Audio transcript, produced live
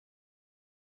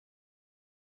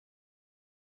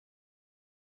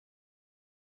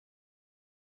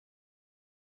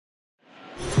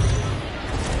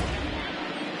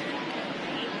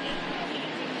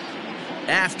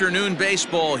Afternoon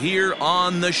baseball here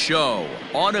on the show.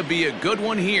 Ought to be a good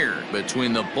one here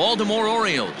between the Baltimore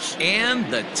Orioles and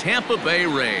the Tampa Bay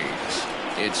Rays.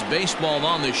 It's baseball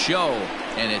on the show,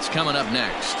 and it's coming up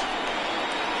next.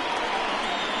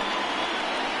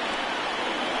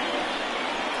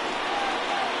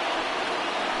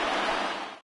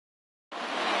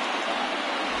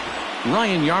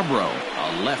 Ryan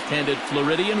Yarbrough, a left-handed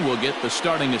Floridian, will get the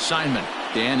starting assignment.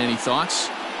 Dan, any thoughts?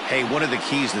 Hey, one of the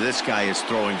keys to this guy is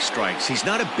throwing strikes. He's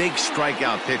not a big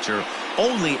strikeout pitcher,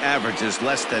 only averages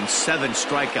less than 7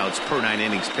 strikeouts per 9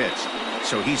 innings pitched.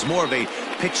 So he's more of a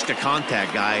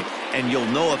pitch-to-contact guy, and you'll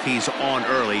know if he's on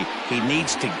early. He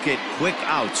needs to get quick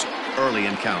outs early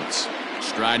in counts.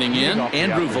 Striding in,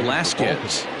 Andrew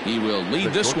Velasquez. He will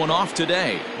lead this one off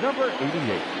today. Number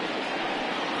 88.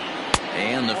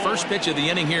 And the first pitch of the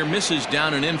inning here misses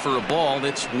down and in for a ball.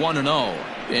 That's 1-0.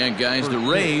 And guys, the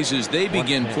Rays, as they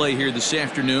begin play here this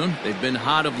afternoon, they've been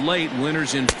hot of late,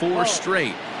 winners in 4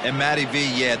 straight. And Matty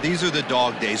V, yeah, these are the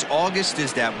dog days. August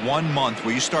is that 1 month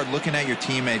where you start looking at your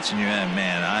teammates and you're,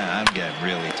 man, I'm getting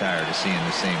really tired of seeing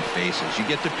the same faces. You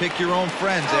get to pick your own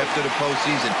friends after the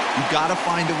postseason. You got to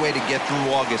find a way to get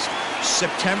through August.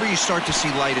 September, you start to see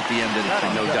light at the end of the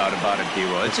tunnel. No doubt about it,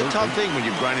 D-Roy. It's a tough thing when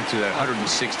you're grinding through that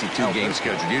 162-game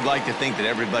schedule. You'd like to think that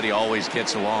everybody always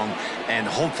gets along, and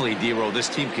hopefully, D-Roy, this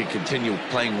team can continue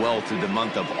playing well through the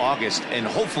month of August, and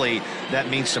hopefully that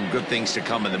means some good things to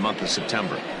come in the month of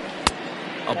September.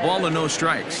 A ball and no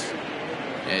strikes.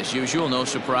 As usual, no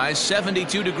surprise,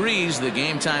 72 degrees, the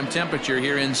game time temperature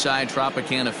here inside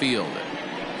Tropicana Field.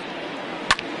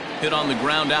 Hit on the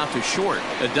ground out to short.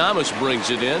 Adames brings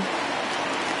it in.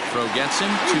 Throw gets him,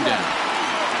 2 down.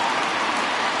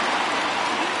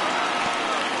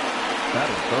 That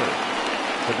is third.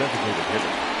 The designated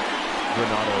hitter,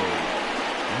 Renato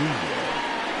Nunez.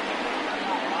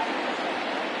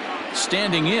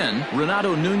 Standing in,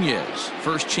 Renato Nunez.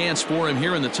 First chance for him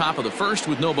here in the top of the first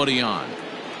with nobody on.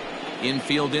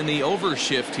 Infield in the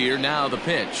overshift here. Now the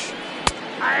pitch.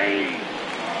 Hey,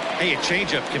 a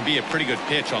changeup can be a pretty good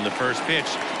pitch on the first pitch.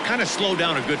 Kind of slow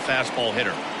down a good fastball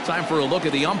hitter. Time for a look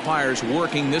at the umpires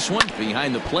working this one.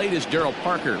 Behind the plate is Darryl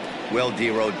Parker. Well,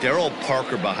 D-Roy, Darryl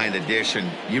Parker behind the dish, and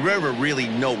you never really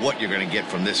know what you're going to get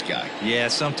from this guy. Yeah,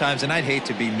 sometimes, and I'd hate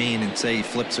to be mean and say he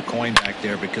flips a coin back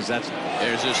there because that's...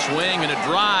 There's a swing and a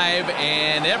drive,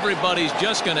 and everybody's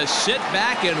just going to sit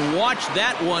back and watch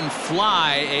that one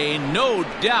fly. A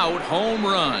no-doubt home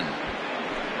run.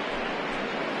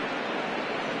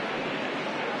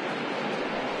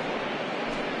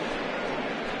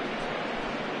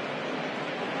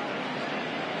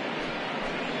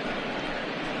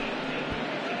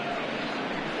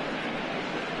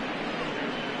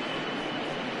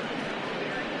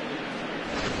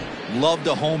 Love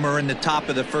the homer in the top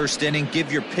of the first inning.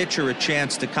 Give your pitcher a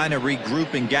chance to kind of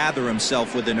regroup and gather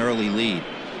himself with an early lead.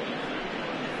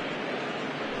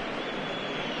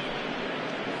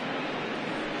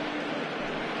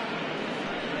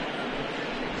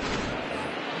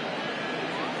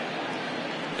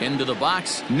 Into the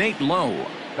box, Nate Lowe.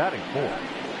 Batting fourth,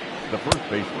 the first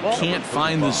baseman. Can't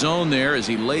find the zone there as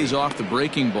he lays off the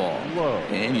breaking ball.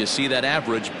 And you see that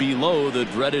average below the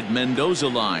dreaded Mendoza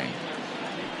line.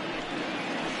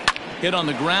 Hit on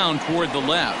the ground toward the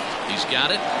left. He's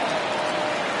got it.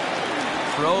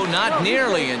 Throw not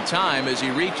nearly in time as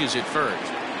he reaches it first.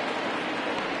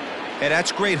 Hey,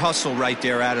 that's great hustle right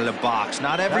there out of the box.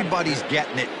 Not everybody's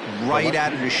getting it right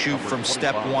out of the chute from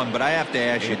step one, but I have to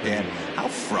ask you, Dan, how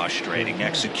frustrating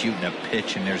executing a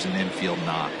pitch and there's an infield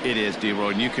knock. It is,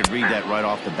 D-Roy, and you can read that right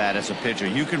off the bat as a pitcher.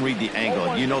 You can read the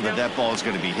angle. You know that that ball is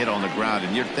going to be hit on the ground,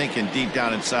 and you're thinking deep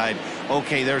down inside,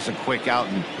 okay, there's a quick out,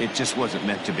 and it just wasn't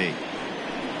meant to be.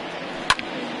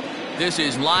 This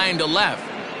is line to left.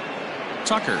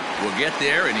 Tucker will get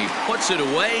there, and he puts it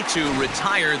away to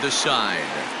retire the side.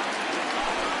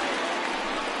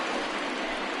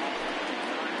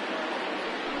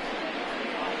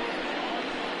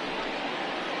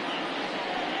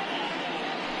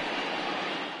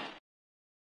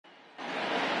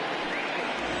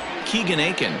 Keegan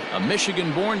Aiken, a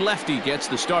Michigan-born lefty, gets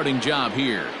the starting job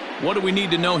here. What do we need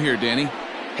to know here, Danny?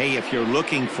 Hey, if you're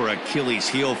looking for Achilles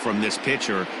heel from this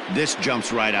pitcher, this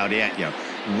jumps right out at you.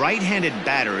 Right-handed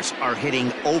batters are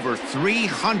hitting over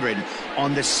 300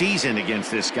 on the season against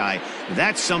this guy.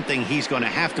 That's something he's going to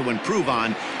have to improve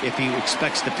on if he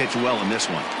expects to pitch well in this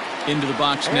one. Into the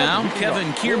box now,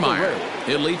 Kevin Kiermaier.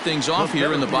 He'll lead things off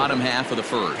here in the bottom half of the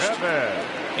first.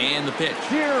 And the pitch.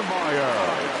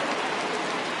 Kiermaier.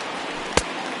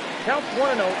 Count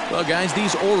 1-0. Well, guys,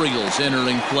 these Orioles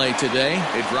entering play today.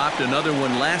 They dropped another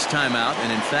one last time out,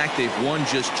 and in fact, they've won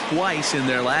just twice in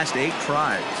their last 8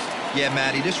 tries. Yeah,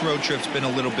 Matty, this road trip's been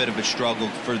a little bit of a struggle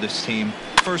for this team.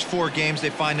 First 4 games,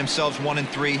 they find themselves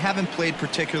 1-3. Haven't played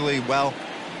particularly well.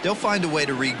 They'll find a way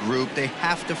to regroup. They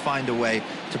have to find a way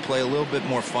to play a little bit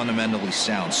more fundamentally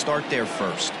sound. Start there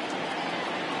first.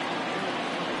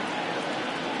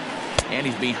 And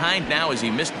he's behind now as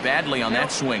he missed badly on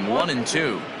that swing.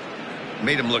 1-2.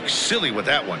 Made him look silly with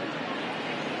that one.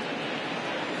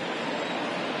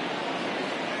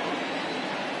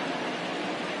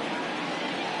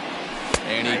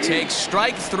 And he takes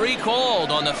strike 3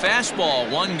 called on the fastball.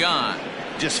 1 gone.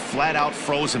 Just flat out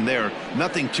froze him there.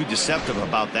 Nothing too deceptive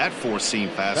about that 4-seam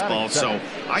fastball, so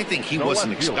I think he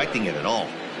wasn't expecting it at all.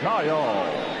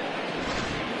 Kyle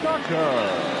Tucker.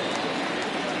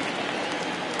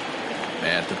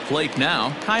 At the plate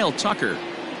now, Kyle Tucker.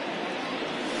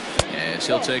 As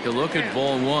he'll take a look at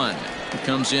ball 1. He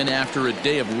comes in after a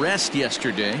day of rest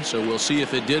yesterday, so we'll see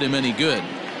if it did him any good.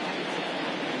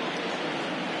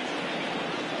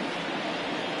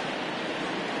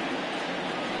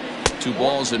 Two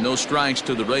balls and no strikes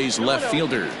to the Rays left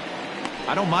fielder.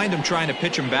 I don't mind him trying to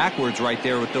pitch him backwards right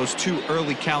there with those 2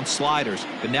 early count sliders,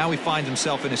 but now he finds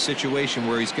himself in a situation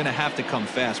where he's going to have to come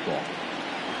fastball.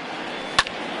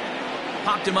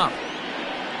 Popped him up.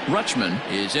 Rutschman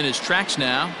is in his tracks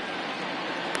now.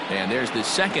 And there's the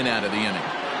 2nd out of the inning.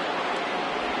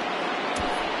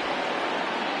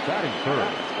 Batting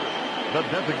first, the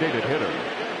designated hitter,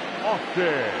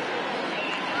 Austin.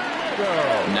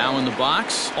 Now in the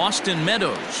box, Austin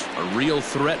Meadows. A real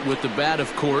threat with the bat,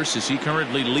 of course, as he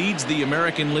currently leads the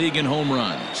American League in home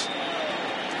runs.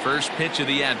 First pitch of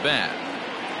the at-bat.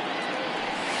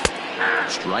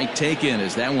 Strike taken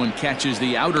as that one catches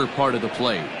the outer part of the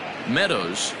plate.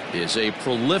 Meadows is a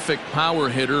prolific power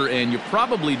hitter, and you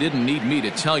probably didn't need me to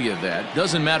tell you that.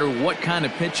 Doesn't matter what kind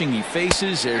of pitching he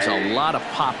faces, there's a lot of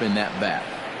pop in that bat.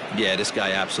 Yeah, this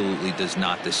guy absolutely does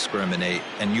not discriminate,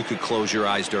 and you could close your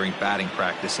eyes during batting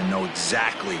practice and know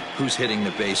exactly who's hitting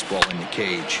the baseball in the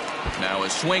cage. Now a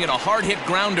swing and a hard hit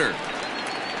grounder.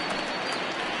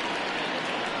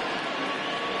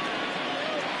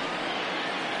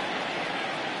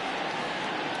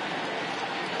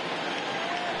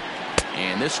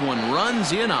 And this one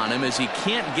runs in on him as he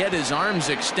can't get his arms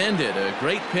extended. A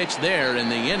great pitch there,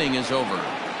 and the inning is over.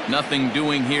 Nothing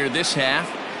doing here this half.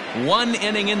 1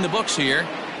 inning in the books here.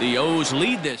 The O's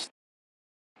lead this.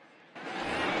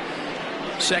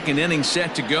 2nd inning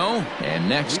set to go. And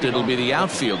next it'll be the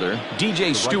outfielder,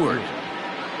 DJ Stewart.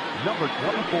 Number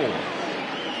 24.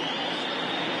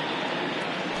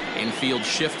 Infield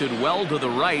shifted well to the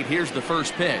right. Here's the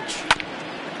first pitch.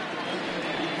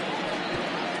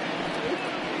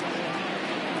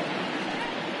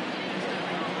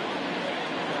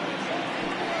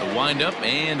 The windup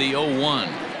and the 0-1.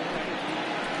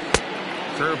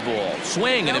 Curveball,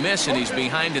 swing and a miss, and he's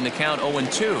behind in the count.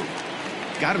 0-2.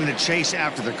 Got him to chase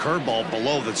after the curveball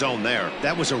below the zone there.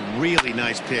 That was a really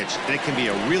nice pitch. That can be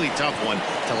a really tough one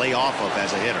to lay off of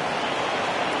as a hitter.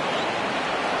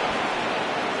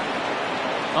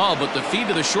 Oh, but the feed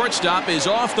to the shortstop is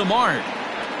off the mark.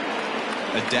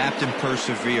 Adapt and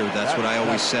persevere. That's what I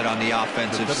always said on the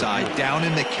offensive side. Down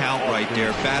in the count right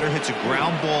there. Batter hits a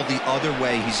ground ball the other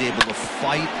way. He's able to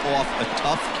fight off a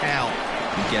tough count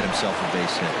and get himself a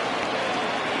base hit.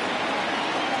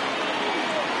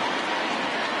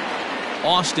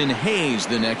 Austin Hayes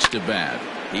the next to bat.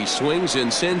 He swings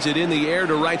and sends it in the air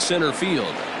to right center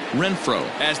field. Renfroe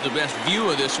has the best view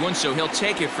of this one, so he'll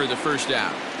take it for the first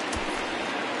out.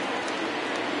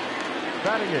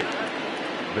 Batting 8,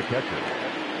 the catcher,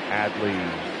 Adley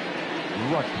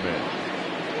Rutschman.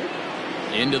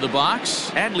 Into the box,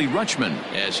 Adley Rutschman,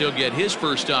 as he'll get his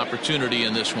first opportunity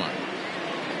in this one.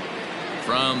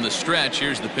 From the stretch,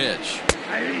 here's the pitch.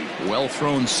 Well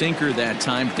thrown sinker that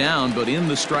time, down but in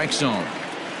the strike zone.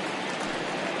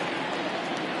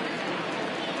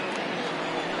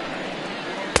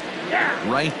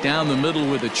 Right down the middle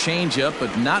with a changeup,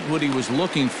 but not what he was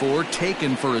looking for.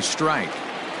 Taken for a strike.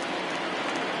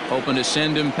 Hoping to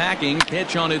send him packing.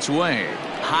 Pitch on its way.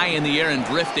 High in the air and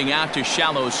drifting out to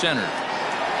shallow center.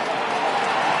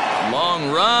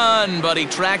 Long run, but he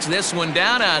tracks this one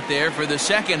down out there for the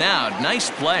second out. Nice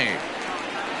play.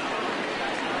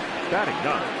 Batting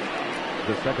 9,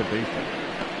 the second baseman,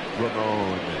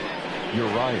 Ramon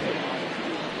Urias.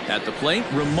 At the plate,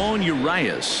 Ramon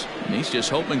Urias. And he's just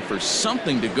hoping for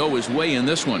something to go his way in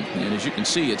this one. And as you can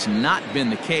see, it's not been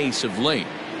the case of late.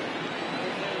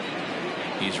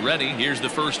 He's ready. Here's the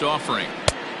first offering.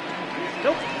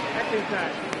 Nope. That's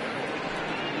inside.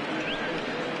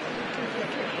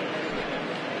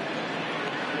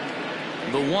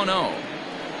 The 1-0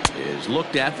 is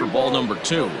looked at for ball number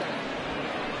 2.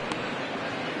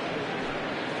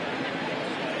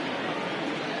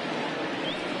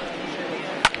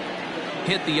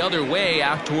 Hit the other way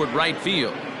out toward right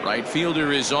field. Right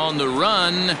fielder is on the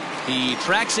run. He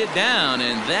tracks it down,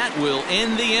 and that will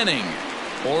end the inning.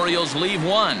 Orioles leave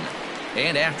 1,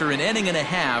 and after an inning and a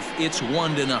half, it's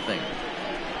 1-0.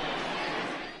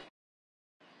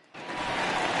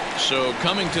 So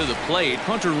coming to the plate,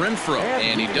 Hunter Renfroe,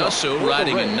 and he does so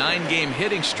riding a 9-game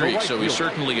hitting streak, so he's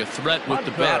certainly a threat with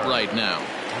the bat right now.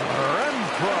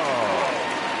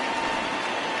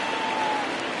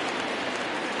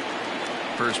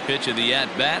 First pitch of the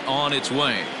at-bat on its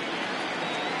way.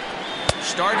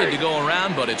 Started to go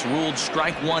around, but it's ruled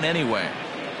strike 1 anyway.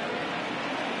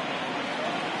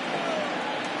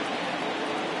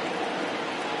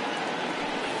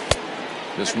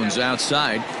 This one's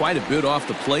outside, quite a bit off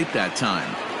the plate that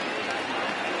time.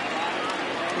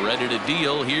 Ready to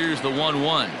deal. Here's the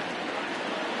 1-1.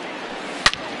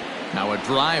 Now a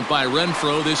drive by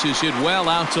Renfroe. This is hit well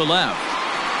out to left.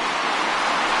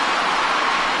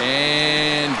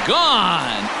 And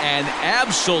gone. An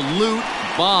absolute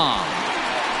bomb.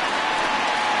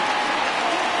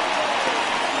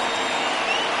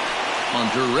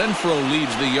 Hunter Renfroe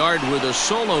leaves the yard with a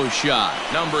solo shot.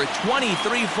 Number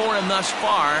 23 for him thus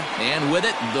far. And with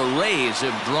it, the Rays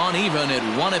have drawn even at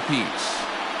 1 apiece.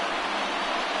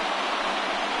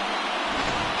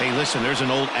 Hey, listen, there's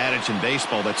an old adage in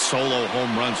baseball that solo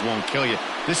home runs won't kill you.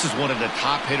 This is one of the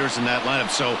top hitters in that lineup.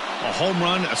 So a home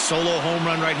run, a solo home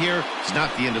run right here is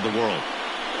not the end of the world.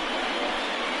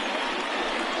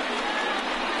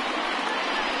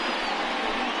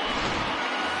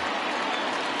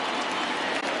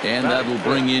 And that will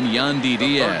bring in Yandy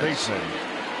Diaz,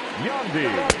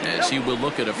 as he will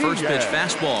look at a first pitch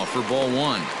fastball for ball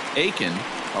 1. Aiken,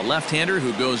 a left-hander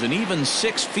who goes an even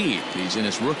 6 feet. He's in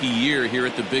his rookie year here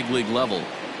at the big league level.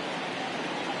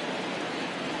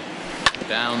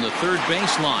 Down the third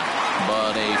baseline,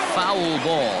 but a foul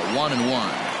ball,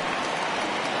 1-1.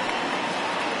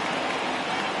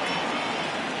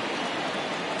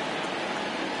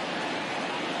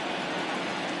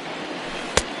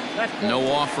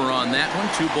 No offer on that one.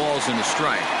 2 balls and a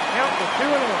strike.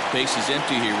 Base is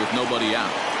empty here with nobody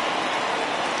out.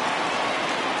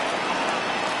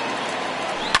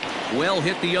 Well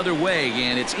hit the other way,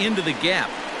 and it's into the gap.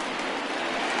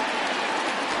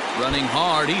 Running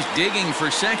hard. He's digging for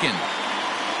second.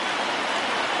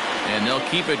 And they'll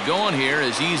keep it going here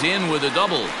as he's in with a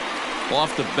double.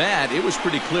 Off the bat, it was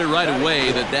pretty clear right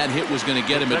away that that hit was going to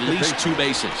get him at least 2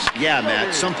 bases. Yeah,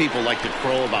 Matt, some people like to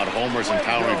crow about homers and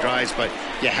powering drives, but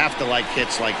you have to like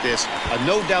hits like this. A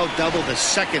no-doubt double the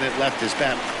second it left his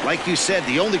bat. Like you said,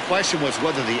 the only question was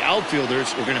whether the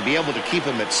outfielders were going to be able to keep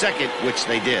him at second, which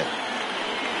they did.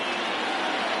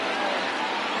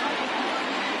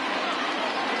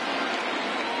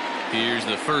 Here's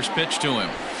the first pitch to him.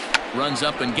 Runs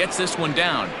up and gets this one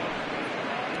down.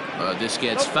 This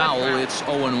gets foul. It's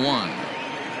 0-1.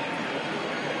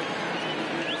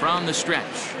 From the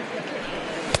stretch.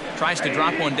 Tries to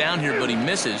drop one down here, but he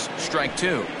misses. Strike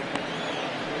 2.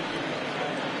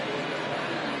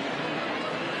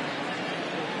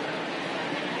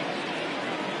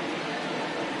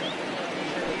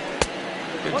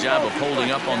 Good job of holding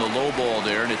up on the low ball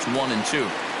there, and it's 1-2.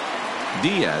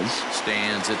 Diaz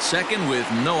stands at second with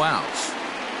no outs.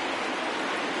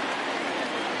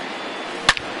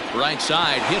 Right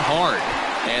side, hit hard,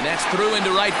 and that's through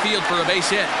into right field for a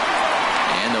base hit.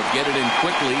 And they'll get it in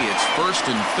quickly. It's first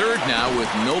and third now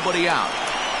with nobody out.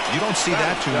 You don't see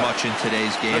that too much in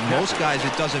today's game. Most guys,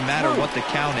 it doesn't matter what the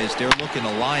count is. They're looking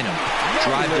to line them,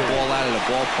 drive the ball out of the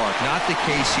ballpark. Not the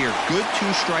case here. Good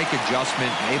 2-strike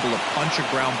adjustment, able to punch a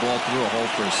ground ball through a hole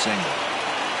for a single.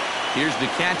 Here's the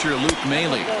catcher, Luke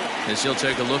Maley, as he'll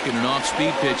take a look at an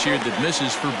off-speed pitch here that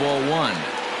misses for ball 1.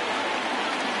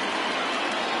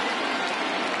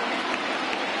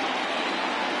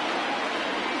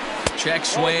 Check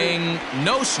swing,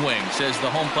 no swing, says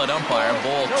the home plate umpire.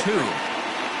 Ball 2.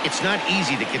 It's not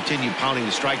easy to continue pounding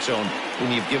the strike zone when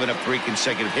you've given up 3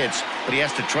 consecutive hits, but he has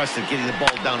to trust that getting the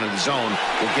ball down in the zone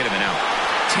will get him an out.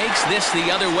 Takes this the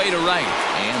other way to right,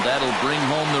 and that'll bring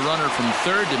home the runner from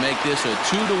third to make this a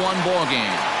 2-1 ball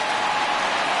game.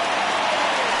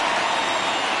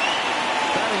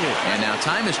 And now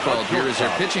time is called here as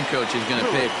their pitching coach is going to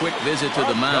pay a quick visit to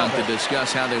the mound to discuss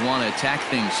how they want to attack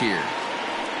things here.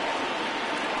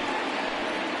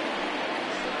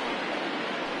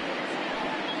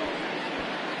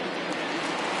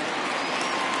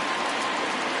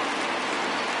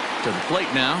 To the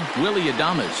plate now, Willie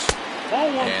Adames.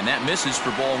 And that misses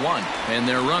for ball one. And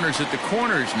they're runners at the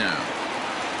corners now.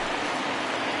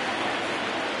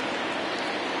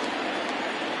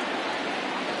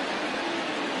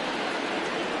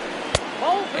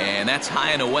 And that's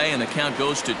high and away, and the count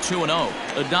goes to 2-0.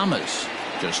 Adames,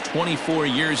 just 24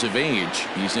 years of age.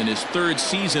 He's in his third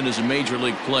season as a major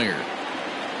league player.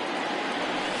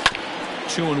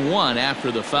 2-1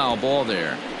 after the foul ball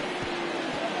there.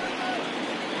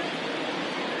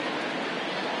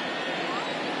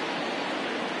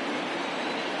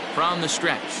 From the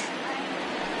stretch.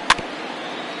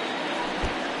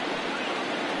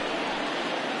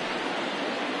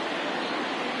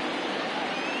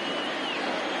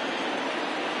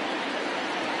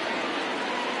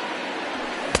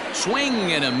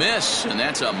 Swing and a miss, and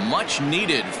that's a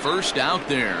much-needed first out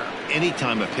there.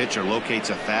 Anytime a pitcher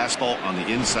locates a fastball on the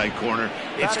inside corner,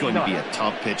 it's going to be a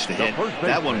tough pitch to hit.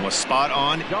 That one was spot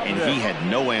on, and he had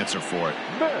no answer for it.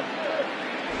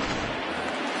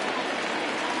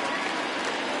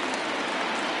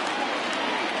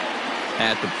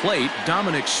 At the plate,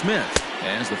 Dominic Smith,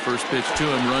 as the first pitch to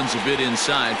him runs a bit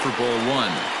inside for ball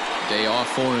one. Day off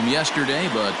for him yesterday,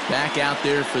 but back out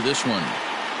there for this one.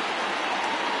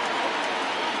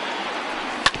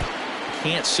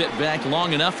 Can't sit back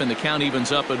long enough, and the count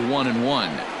evens up at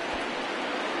 1-1.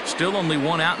 Still only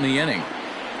one out in the inning.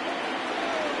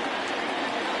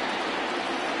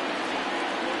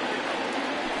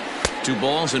 Two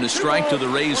balls and a strike to the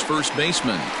Rays first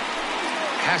baseman.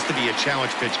 Has to be a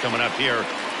challenge pitch coming up here.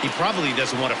 He probably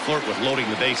doesn't want to flirt with loading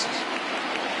the bases.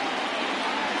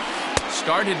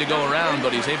 Started to go around,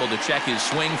 but he's able to check his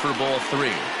swing for ball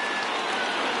three.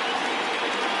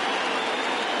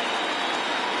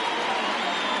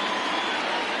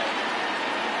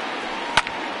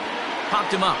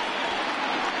 Popped him up.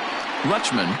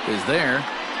 Rutschman is there.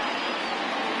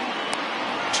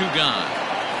 Two gone.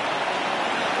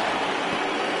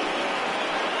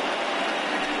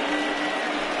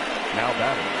 Now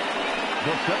batting,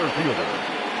 the center fielder,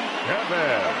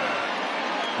 Kevin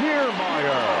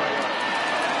Kiermaier.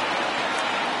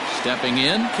 Stepping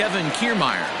in, Kevin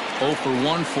Kiermaier. 0 for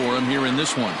 1 for him here in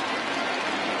this one.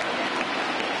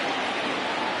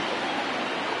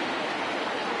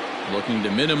 Looking to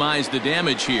minimize the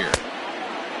damage here.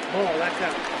 Oh, that's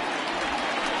out.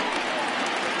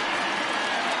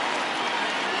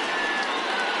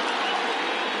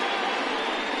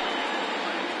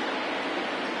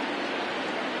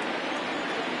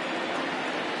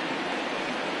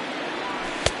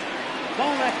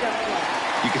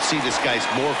 You can see this guy's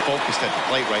more focused at the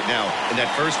plate right now. In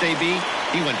that first AB,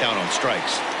 he went down on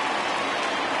strikes.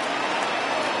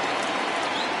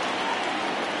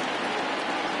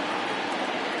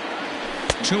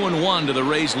 Two and one to the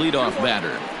Rays leadoff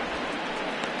batter.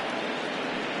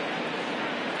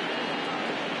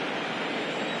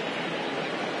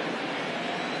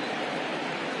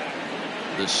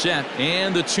 The set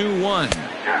and the 2-1.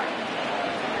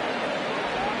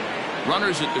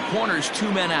 Runners at the corners,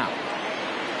 two men out.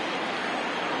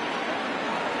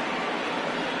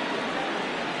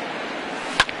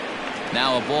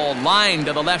 Now a ball lined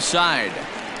to the left side,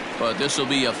 but this will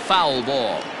be a foul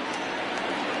ball.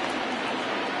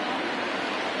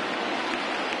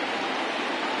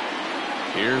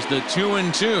 Here's the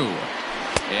 2-2,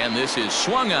 and this is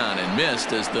swung on and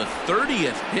missed as the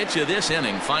 30th pitch of this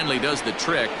inning finally does the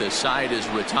trick. The side is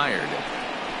retired.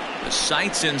 The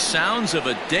sights and sounds of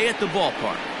a day at the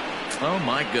ballpark. Oh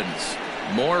my goodness.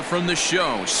 More from the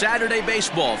show. Saturday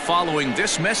baseball following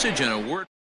this message and a word.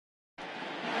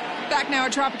 Back now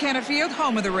at Tropicana Field,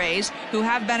 home of the Rays, who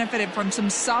have benefited from some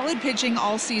solid pitching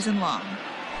all season long.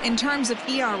 In terms of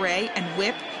ERA and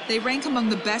WHIP, they rank among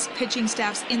the best pitching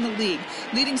staffs in the league,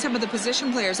 leading some of the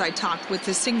position players I talked with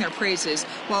to sing their praises,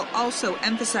 while also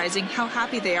emphasizing how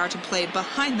happy they are to play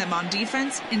behind them on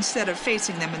defense instead of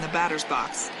facing them in the batter's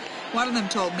box. One of them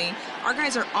told me, "Our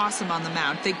guys are awesome on the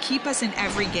mound. They keep us in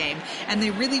every game, and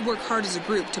they really work hard as a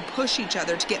group to push each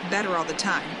other to get better all the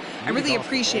time. I really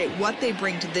appreciate what they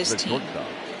bring to this team."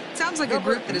 Sounds like a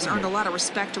group that has earned a lot of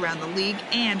respect around the league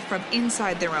and from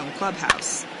inside their own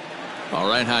clubhouse. All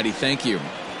right, Heidi, thank you.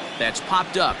 That's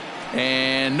popped up.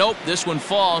 And nope, this one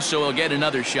falls, so he'll get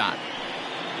another shot.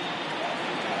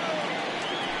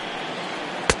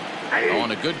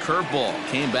 On a good curveball.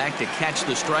 Came back to catch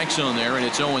the strike zone there, and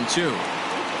it's 0-2.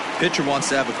 Pitcher wants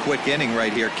to have a quick inning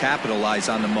right here, capitalize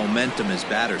on the momentum his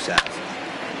batters have.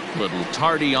 Little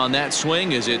tardy on that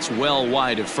swing as it's well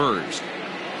wide of first.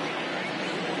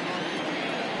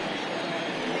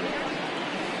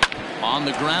 On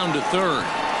the ground to third.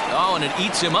 Oh, and it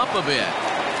eats him up a bit.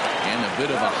 And And a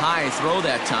bit of a high throw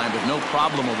that time, but no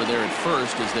problem over there at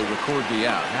first as they record the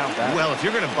out. Well, if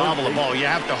you're going to bobble a ball, you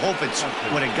have to hope it's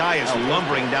when a guy is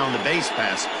lumbering down the base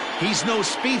pass. He's no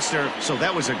speedster, so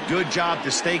that was a good job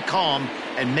to stay calm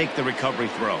and make the recovery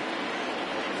throw.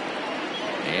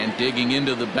 And digging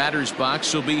into the batter's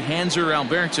box will be Hanser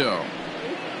Alberto.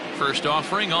 First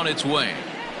offering on its way.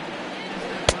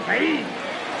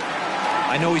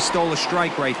 I know he stole a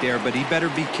strike right there, but he better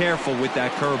be careful with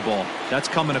that curveball. That's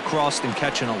coming across and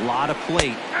catching a lot of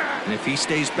plate. And if he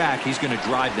stays back, he's going to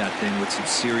drive that thing with some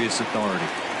serious authority.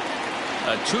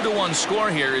 A 2-1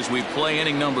 score here as we play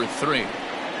inning number 3.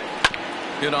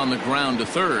 Hit on the ground to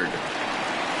third.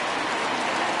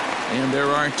 And there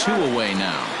are 2 away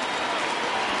now.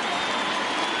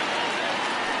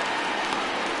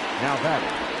 Now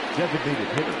batting, designated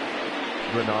hitter,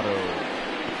 Renato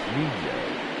Nunez.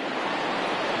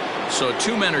 So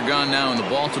 2 men are gone now in the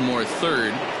Baltimore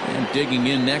third. And digging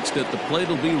in next at the plate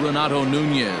will be Renato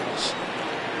Nunez.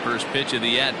 First pitch of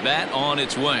the at-bat on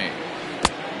its way.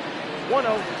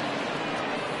 1-0.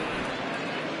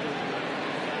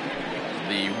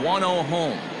 The 1-0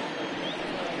 home.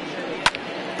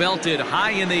 Belted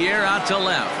high in the air out to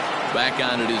left. Back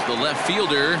on it is the left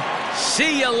fielder.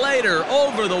 See you later.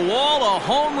 Over the wall, a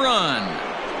home run.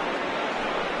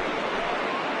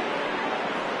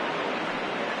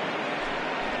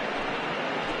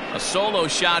 A solo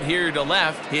shot here to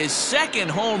left. His second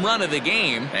home run of the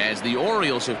game as the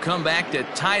Orioles have come back to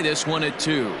tie this one at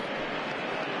 2.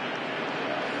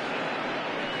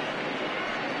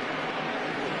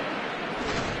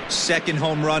 Second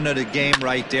home run of the game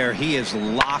right there. He is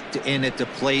locked in at the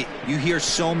plate. You hear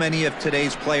so many of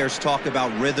today's players talk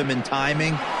about rhythm and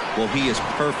timing. Well, he is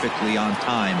perfectly on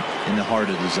time in the heart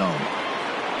of the zone.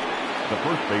 The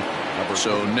first baseman,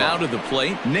 So now to the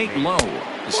plate, Nate Lowe.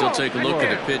 As he'll take a look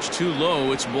at a pitch too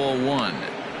low, it's ball 1.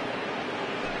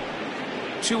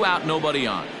 2 out, nobody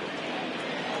on.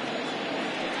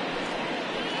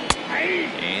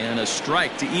 And a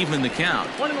strike to even the count.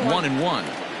 1-1.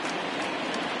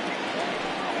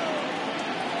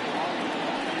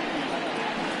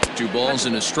 2 balls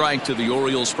and a strike to the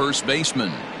Orioles first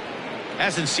baseman.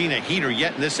 Hasn't seen a heater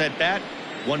yet in this at-bat.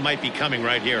 One might be coming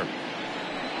right here.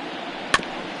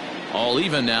 All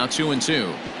even now,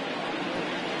 2-2.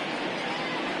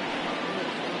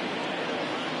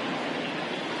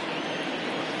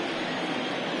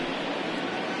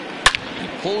 He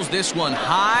pulls this one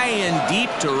high and deep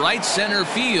to right center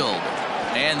field.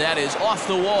 And that is off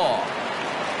the wall.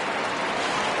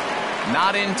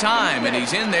 Not in time, and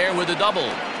he's in there with a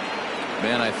double.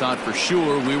 Man, I thought for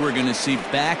sure we were going to see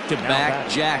back-to-back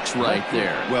jacks right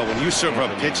there. Well, when you serve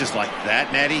up pitches like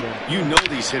that, Natty, you know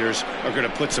these hitters are going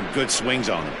to put some good swings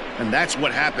on them. And that's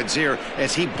what happens here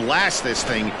as he blasts this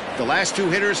thing. The last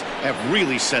 2 hitters have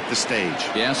really set the stage.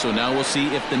 Yeah, so now we'll see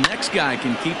if the next guy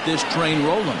can keep this train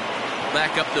rolling.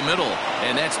 Back up the middle,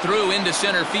 and that's through into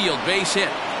center field. Base hit.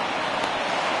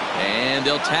 And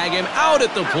they'll tag him out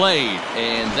at the plate.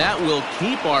 And that will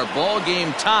keep our ball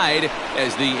game tied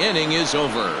as the inning is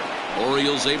over.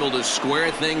 Orioles able to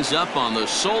square things up on the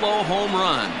solo home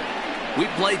run. We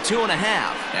played 2.5,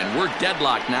 and we're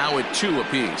deadlocked now at 2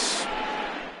 apiece.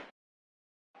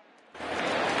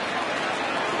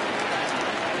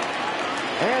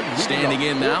 Standing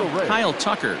in now, Kyle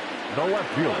Tucker. the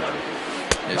left fielder.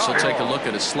 As he'll take a look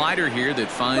at a slider here that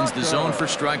finds the zone for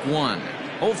strike 1.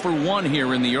 0 for 1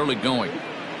 here in the early going.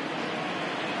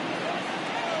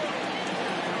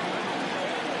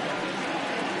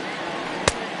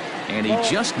 And he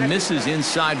just misses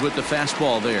inside with the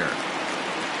fastball there.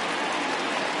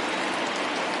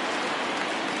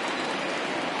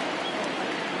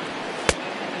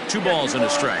 Two balls and a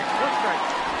strike.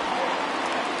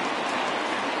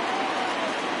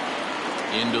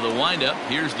 Into the windup.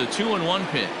 Here's the 2-1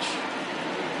 pitch.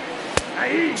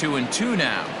 2-2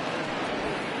 now.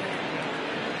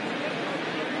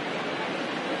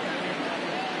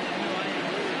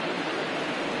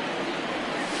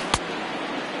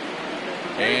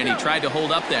 And he tried to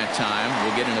hold up that time.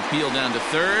 We'll get an appeal down to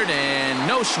third, and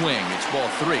no swing. It's ball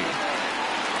 3.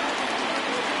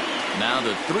 Now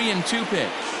the 3-2 pitch.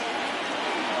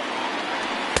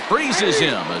 Freezes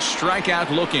him. A strikeout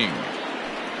looking.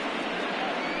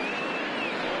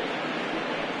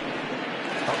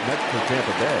 Up next for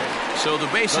Tampa Bay. So the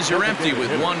bases are empty with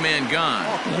one man gone.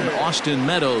 And Austin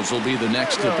Meadows will be the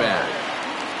next to bat.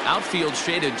 Outfield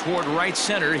shaded toward right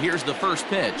center. Here's the first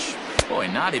pitch. Boy,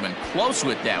 not even close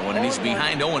with that one, and he's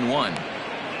behind 0-1.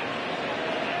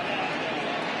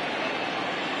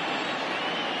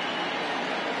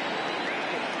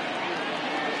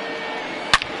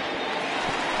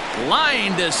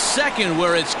 Line to second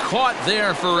where it's caught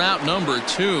there for out number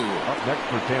 2. Up next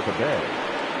for Tampa Bay,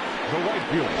 the right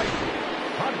fielder,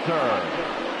 Hunter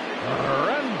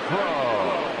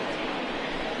Renfroe.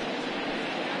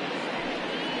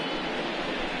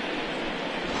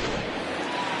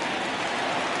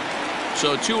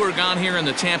 So 2 are gone here in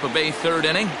the Tampa Bay 3rd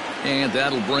inning, and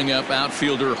that'll bring up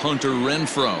outfielder Hunter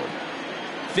Renfroe.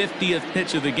 50th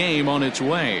pitch of the game on its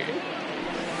way.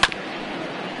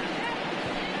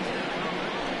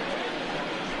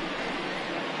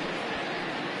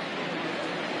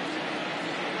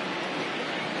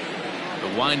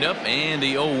 The windup and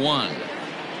the 0-1.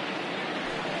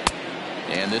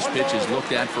 And this pitch is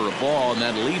looked at for a ball, and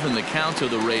that'll even the count to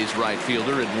the Rays right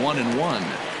fielder at 1-1.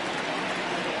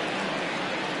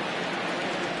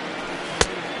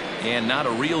 And not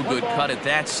a real good cut at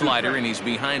that slider, and he's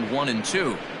behind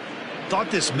 1-2. Thought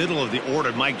this middle of the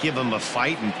order might give him a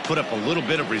fight and put up a little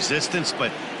bit of resistance,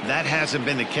 but that hasn't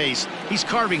been the case. He's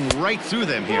carving right through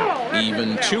them here.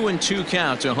 Even 2-2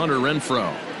 count to Hunter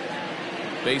Renfroe.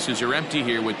 Bases are empty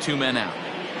here with 2 men out.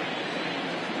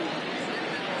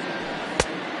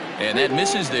 And that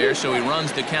misses there, so he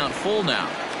runs the count full now.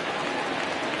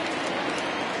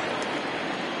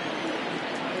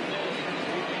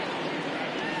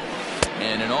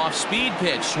 And an off-speed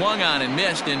pitch swung on and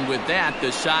missed, and with that,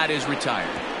 the side is retired.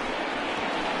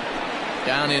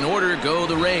 Down in order go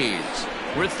the Rays.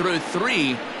 We're through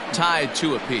 3, tied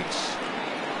 2 apiece.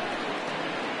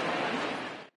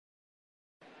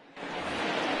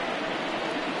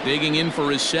 Digging in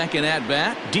for his second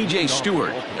at-bat, DJ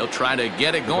Stewart. He'll try to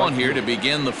get it going here to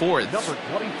begin the 4th. Number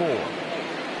 24.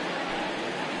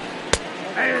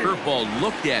 Curveball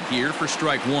looked at here for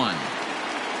strike 1.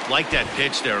 Like that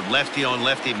pitch there, lefty on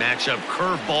lefty matchup,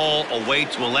 curveball away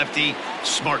to a lefty,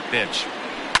 smart pitch.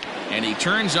 And he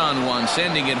turns on one,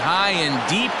 sending it high and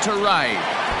deep to right.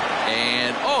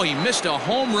 And oh, he missed a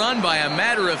home run by a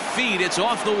matter of feet. It's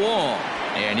off the wall.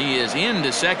 And he is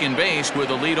into second base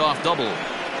with a leadoff double.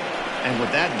 And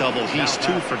with that double, he's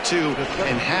 2 for 2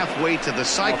 and halfway to the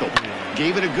cycle.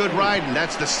 Gave it a good ride, and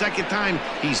that's the second time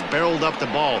he's barreled up the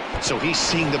ball. So he's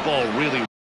seeing the ball really.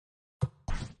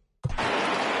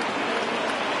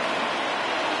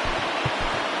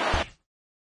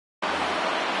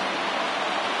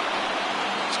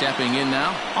 Stepping in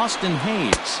now, Austin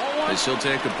Hayes. As he'll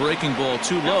take a breaking ball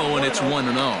too low, and it's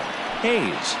 1-0.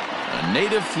 Hayes, a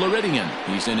native Floridian.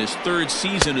 He's in his 3rd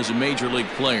season as a major league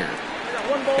player.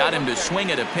 Got him to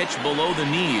swing at a pitch below the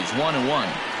knees, 1-1.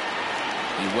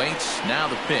 He waits, now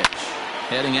the pitch.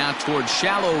 Heading out towards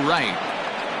shallow right.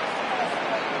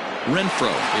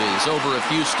 Renfroe is over a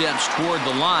few steps toward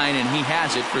the line, and he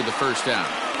has it for the first out.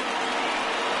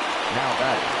 Now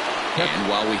batting. And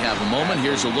while we have a moment,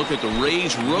 here's a look at the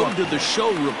Rays Road to the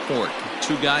Show report.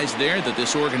 2 guys there that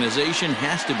this organization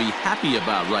has to be happy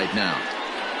about right now.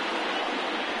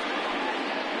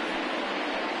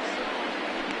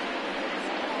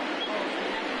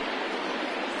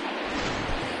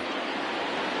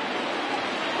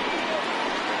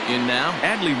 In now,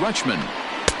 Adley Rutschman,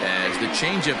 as the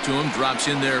changeup to him drops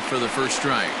in there for the first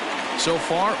strike. So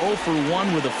far, 0 for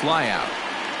 1 with a flyout.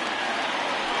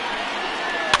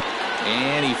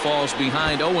 And he falls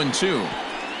behind 0-2.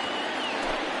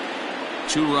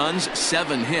 2 runs,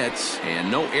 7 hits, and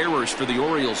no errors for the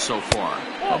Orioles so far.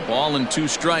 A ball and 2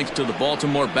 strikes to the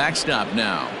Baltimore backstop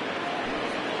now.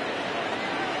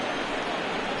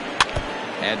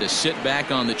 Had to sit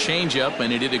back on the changeup,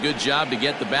 and he did a good job to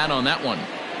get the bat on that one.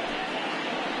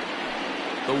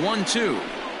 The 1-2.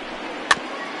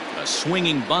 A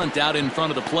swinging bunt out in front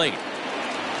of the plate.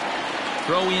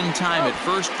 Throw in time at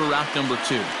first for out number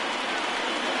 2.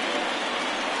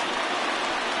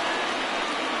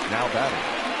 Now batting,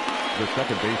 the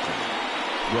second baseman,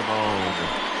 Ramon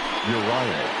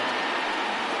Urias.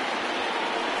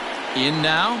 In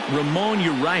now, Ramon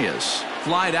Urias.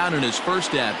 Flied out in his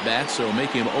first at-bat, so make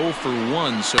him 0 for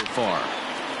 1 so far.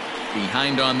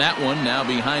 Behind on that one, now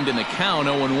behind in the count,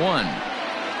 0-1.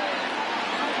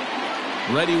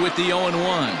 Ready with the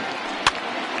 0-1.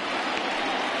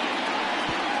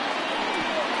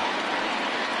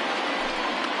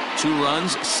 Two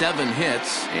runs, 7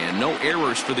 hits, and no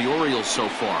errors for the Orioles so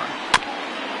far.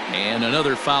 And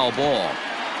another foul ball.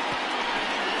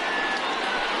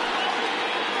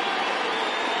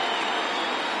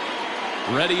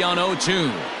 Ready on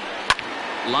 0-2.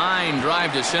 Line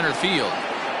drive to center field.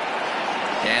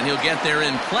 And he'll get there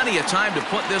in plenty of time to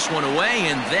put this one away,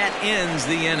 and that ends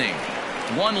the inning.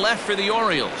 1 left for the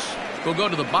Orioles. We'll go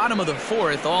to the bottom of the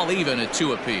 4th, all even at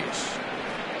 2 apiece.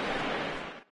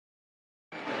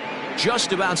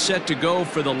 just about set to go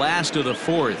for the last of the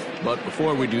fourth. But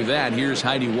before we do that, here's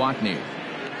Heidi Watney.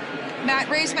 Matt,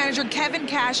 Rays manager Kevin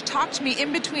Cash talked to me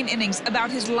in between innings about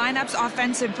his lineup's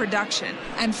offensive production,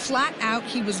 and flat out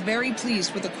he was very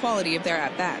pleased with the quality of their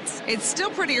at-bats. It's still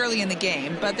pretty early in the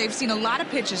game, but they've seen a lot of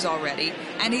pitches already,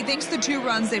 and he thinks the 2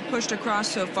 runs they've pushed across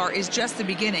so far is just the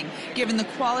beginning, given the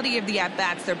quality of the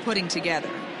at-bats they're putting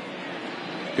together.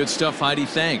 Good stuff, Heidi.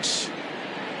 Thanks.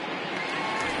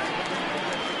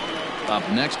 Up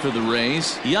next for the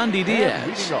Rays, Yandy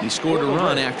Diaz. He scored a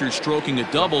run after stroking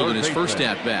a double in his first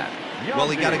at-bat. Well,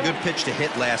 he got a good pitch to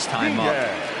hit last time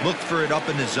up. Looked for it up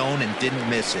in the zone and didn't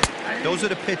miss it. Those are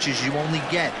the pitches you only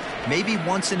get maybe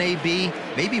once in AB,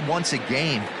 maybe once a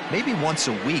game, maybe once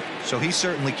a week. So he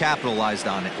certainly capitalized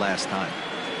on it last time.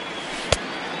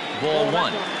 Ball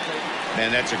 1.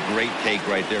 Man, that's a great take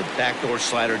right there. Backdoor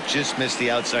slider, just missed the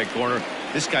outside corner.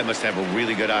 This guy must have a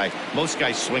really good eye. Most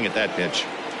guys swing at that pitch.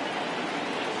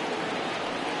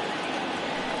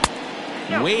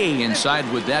 Way inside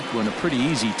with that one. A pretty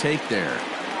easy take there.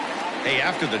 Hey,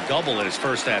 after the double in his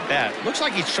first at-bat, looks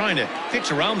like he's trying to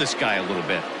pitch around this guy a little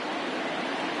bit.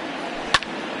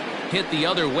 Hit the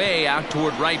other way out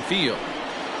toward right field.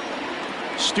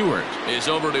 Stewart is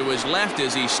over to his left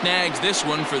as he snags this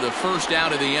one for the first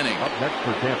out of the inning. Up next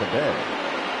for Tampa Bay,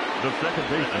 the second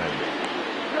baseman,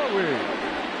 Joey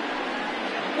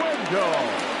Wendell.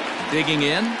 Digging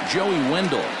in, Joey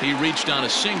Wendell. He reached on a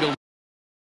single.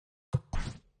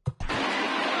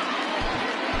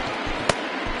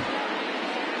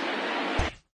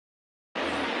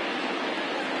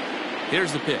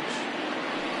 Here's the pitch.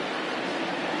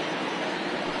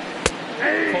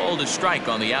 Called a strike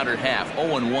on the outer half.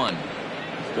 0-1.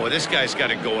 Boy, this guy's got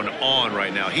it going on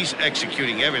right now. He's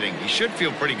executing everything. He should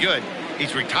feel pretty good.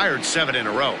 He's retired 7 in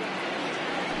a row.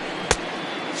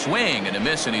 Swing and a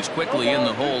miss, and he's quickly in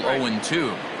the hole.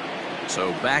 0-2.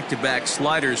 So back-to-back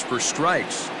sliders for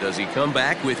strikes. Does he come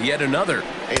back with yet another?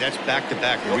 Hey, that's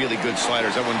back-to-back really good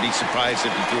sliders. I wouldn't be surprised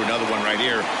if he threw another one right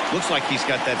here. Looks like he's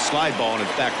got that slide ball in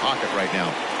his back pocket right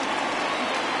now.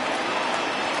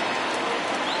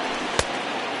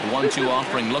 The 1-2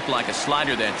 offering looked like a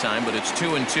slider that time, but it's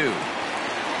 2-2.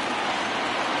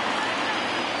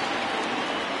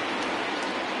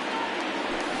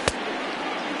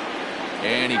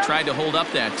 And he tried to hold up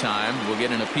that time. We'll get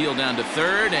an appeal down to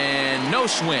third, and no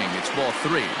swing. It's ball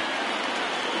 3.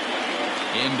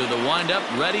 Into the windup,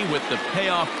 ready with the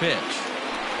payoff pitch.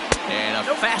 And a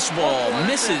fastball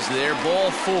misses there,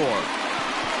 ball 4.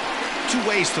 2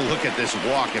 ways to look at this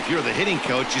walk. If you're the hitting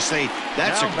coach, you say,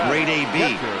 that's a great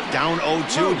AB. Down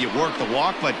 0-2, and you work the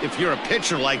walk. But if you're a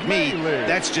pitcher like me,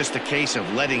 that's just a case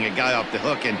of letting a guy off the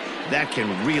hook, and that can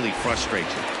really frustrate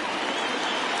you.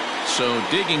 So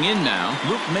digging in now,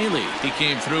 Luke Maile. He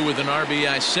came through with an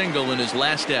RBI single in his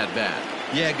last at-bat.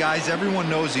 Yeah, guys, everyone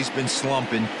knows he's been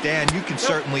slumping. Dan, you can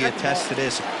certainly attest to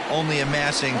this, only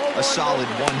amassing a solid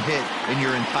 1 hit in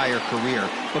your entire career.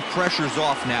 But pressure's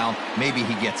off now. Maybe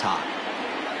he gets hot.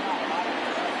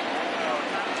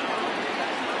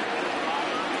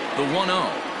 The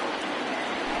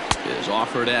 1-0 is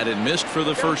offered at and missed for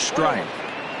the first strike.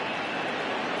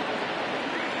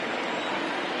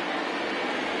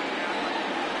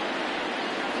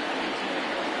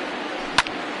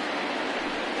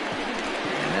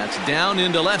 Down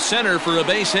into left center for a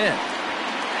base hit.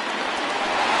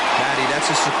 Patty, that's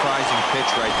a surprising pitch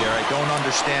right there. I don't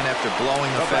understand after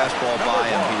blowing a fastball by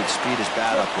him, he would speed his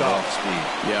bat up with off speed.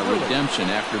 Yeah,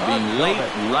 redemption after being late,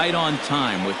 right on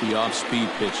time with the off-speed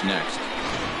pitch next.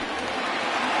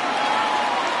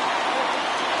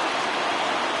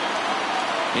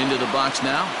 Into the box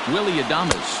now, Willie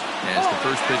Adames, as the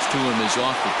first pitch to him is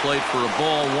off the plate for a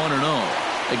ball. 1-0.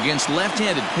 Against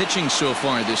left-handed pitching so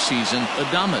far this season,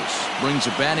 Adames brings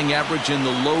a batting average in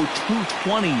the low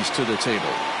 220s to the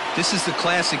table. This is the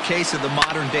classic case of the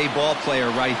modern-day ball player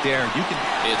right there.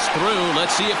 It's through.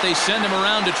 Let's see if they send him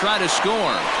around to try to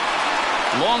score.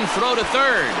 Long throw to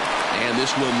third. And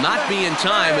this will not be in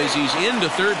time as he's into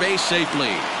third base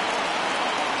safely.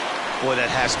 Boy,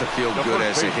 that has to feel good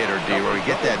as a hitter, D-Roy. You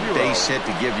get that base hit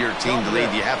to give your team the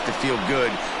lead. You have to feel good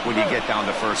when you get down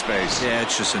to first base. Yeah,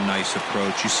 it's just a nice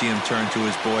approach. You see him turn to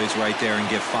his boys right there and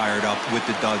get fired up with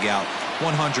the dugout.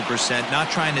 100%, not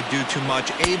trying to do too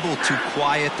much, able to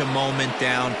quiet the moment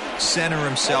down, center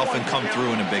himself, and come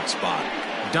through in a big spot.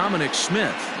 Dominic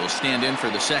Smith will stand in for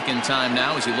the second time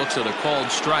now as he looks at a called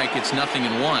strike. It's 0-1.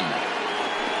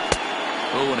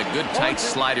 Oh, and a good tight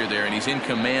slider there, and he's in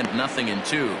command.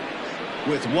 0-2.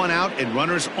 With 1 out and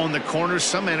runners on the corners,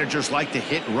 some managers like to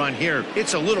hit and run here.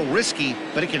 It's a little risky,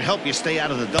 but it can help you stay out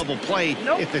of the double play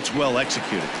if it's well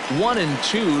executed.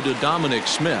 1-2 to Dominic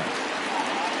Smith.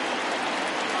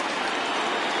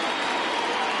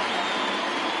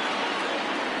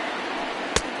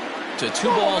 to 2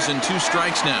 balls and 2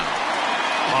 strikes now.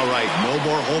 All right, no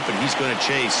more hoping he's going to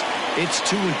chase. It's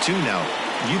 2-2 now.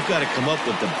 You've got to come up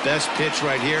with the best pitch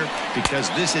right here because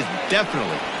this is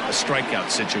definitely a strikeout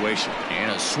situation.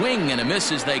 And a swing and a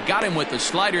miss as they got him with the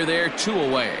slider there, 2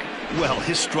 away. Well,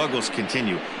 his struggles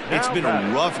continue. It's been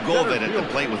a rough go of it at the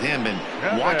plate with him,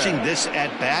 and watching this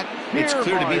at-bat, it's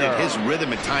clear to me that his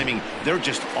rhythm and timing, they're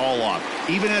just all off.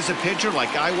 Even as a pitcher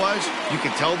like I was, you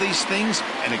can tell these things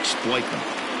and exploit them.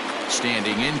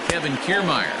 Standing in, Kevin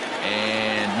Kiermaier.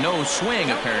 And no swing,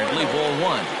 apparently, ball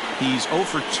 1. He's 0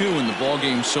 for 2 in the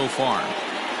ballgame so far.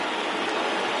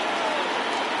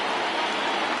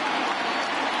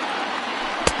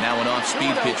 Now an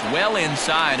off-speed pitch well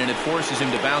inside, and it forces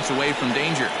him to bounce away from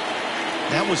danger.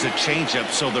 That was a changeup,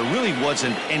 so there really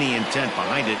wasn't any intent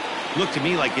behind it. Looked to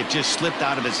me like it just slipped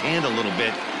out of his hand a little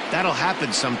bit. That'll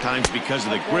happen sometimes because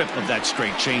of the grip of that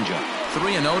straight changeup.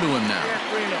 3-0 to him now.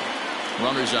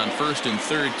 Runners on first and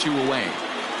third, 2 away.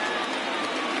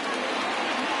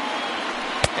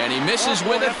 And he misses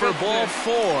with it for ball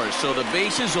 4, so the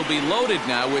bases will be loaded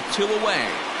now with 2 away.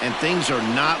 And things are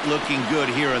not looking good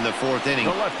here in the 4th inning.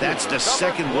 That's the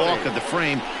second walk of the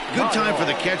frame. Good time for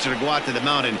the catcher to go out to the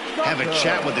mound and have a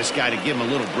chat with this guy to give him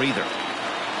a little breather.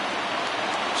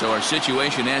 So our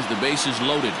situation has the bases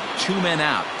loaded, 2 men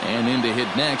out. And in to hit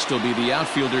next will be the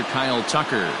outfielder Kyle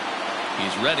Tucker.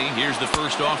 He's ready. Here's the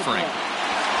first offering.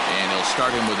 And he'll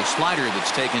start him with a slider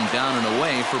that's taken down and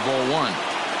away for ball 1.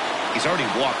 He's already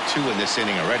walked 2 in this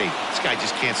inning already. This guy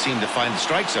just can't seem to find the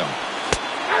strike zone.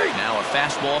 Now a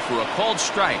fastball for a called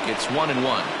strike. It's 1-1.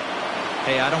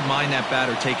 Hey, I don't mind that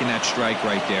batter taking that strike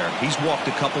right there. He's walked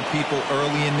a couple people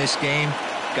early in this game.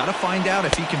 Got to find out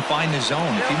if he can find the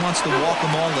zone. If he wants to walk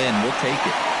them all in, we'll take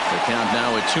it. The count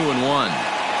now at 2-1.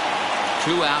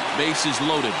 2 out, bases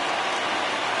loaded.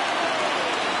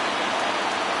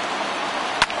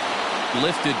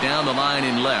 Lifted down the line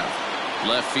in left.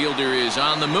 Left fielder is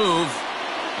on the move,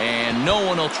 and no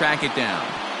one will track it down.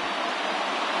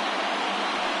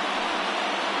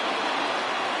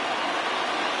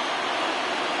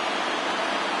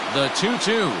 The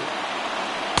 2-2.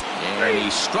 And he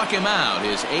struck him out,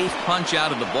 his 8th punch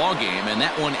out of the ballgame, and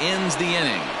that one ends the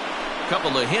inning. A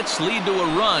couple of hits lead to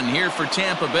a run here for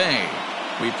Tampa Bay.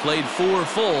 We played 4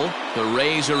 full. The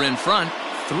Rays are in front,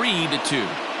 3-2.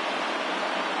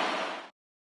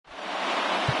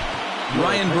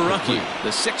 Ryan Barucki, the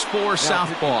 6'4"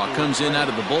 southpaw, comes in out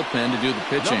of the bullpen to do the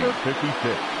pitching. Number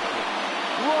 56,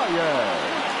 Ryan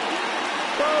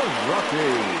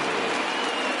Barucki.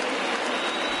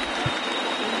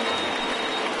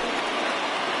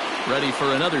 Ready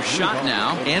for another shot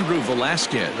now, Andrew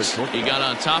Velasquez. He got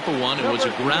on top of one and was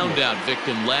a ground out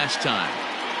victim last time.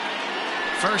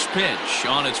 First pitch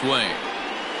on its way.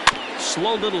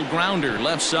 Slow little grounder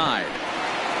left side.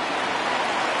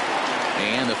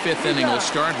 And the 5th inning will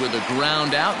start with a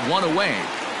ground out, 1 away.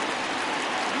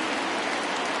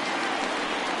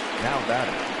 Now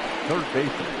batting, third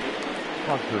baseman,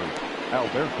 Hunter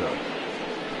Alberto.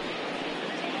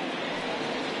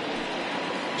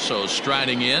 So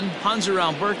striding in, Hanser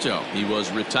Alberto. He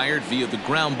was retired via the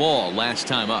ground ball last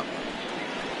time up.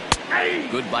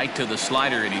 Good bite to the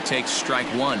slider, and he takes strike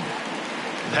 1.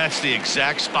 That's the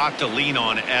exact spot to lean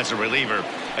on as a reliever.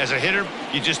 As a hitter,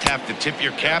 you just have to tip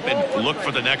your cap and look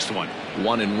for the next one.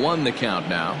 1-1 the count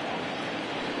now.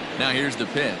 Now here's the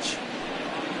pitch.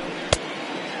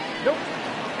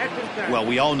 Well,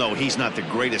 we all know he's not the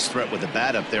greatest threat with the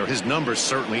bat up there. His numbers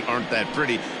certainly aren't that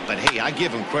pretty. But, hey, I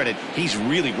give him credit. He's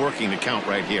really working the count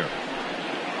right here.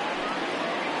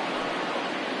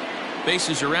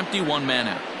 Bases are empty, 1 man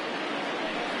out.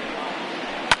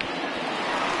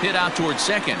 Hit out towards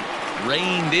second.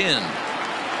 Reined in.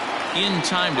 In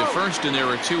time to first, and there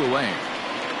are 2 away.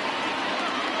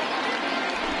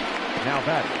 Now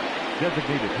batting,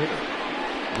 designated hitter,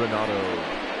 Renato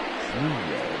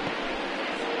Nunez.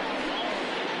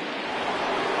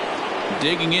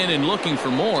 Digging in and looking for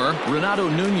more, Renato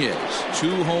Nunez.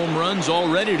 2 home runs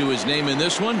already to his name in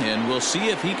this one, and we'll see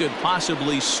if he could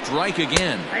possibly strike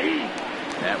again.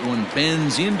 That one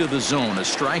bends into the zone, a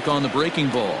strike on the breaking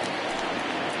ball.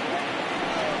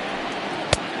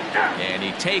 And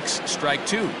he takes strike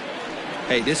 2.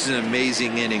 Hey, this is an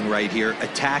amazing inning right here.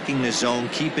 Attacking the zone,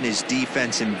 keeping his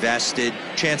defense invested.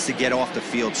 Chance to get off the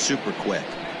field super quick.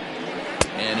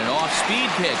 And an off-speed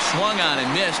pitch swung on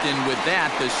and missed, and with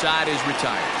that, the side is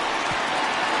retired.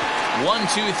 1,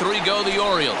 2, 3 go the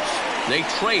Orioles. They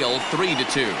trail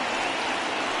 3-2.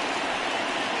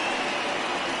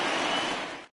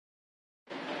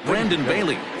 Brandon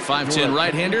Bailey, 5'10"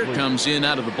 right-hander, comes in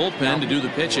out of the bullpen to do the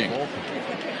pitching.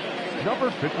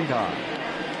 Number 59,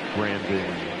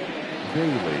 Brandon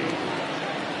Bailey.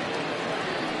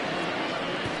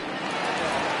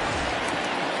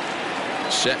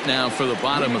 Set now for the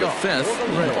bottom of the fifth.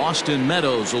 And Austin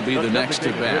Meadows will be the next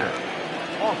to bat.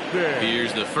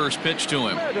 Here's the first pitch to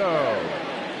him.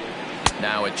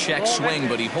 Now a check swing,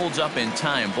 but he holds up in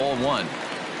time. Ball one.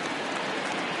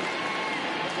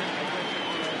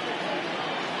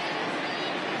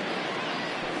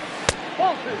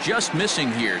 Just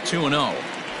missing here. 2-0.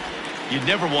 You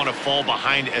never want to fall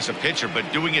behind as a pitcher,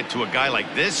 but doing it to a guy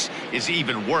like this is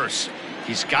even worse.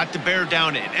 He's got to bear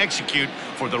down and execute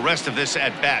for the rest of this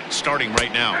at bat, starting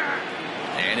right now.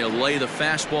 And he'll lay the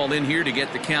fastball in here to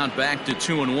get the count back to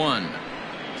 2-1.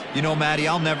 You know, Matty,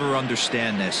 I'll never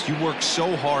understand this. You work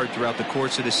so hard throughout the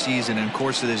course of the season and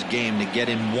course of this game to get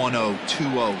in 1-0,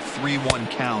 2-0,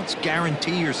 3-1 counts.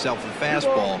 Guarantee yourself a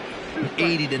fastball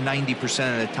 80 to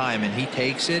 90% of the time, and he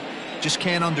takes it. Just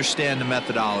can't understand the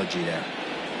methodology there.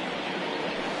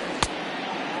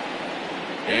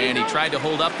 And he tried to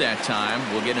hold up that time.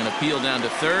 We'll get an appeal down to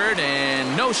third,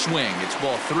 and no swing. It's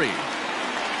ball three.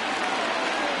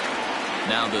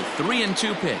 Now the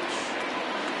 3-2 pitch.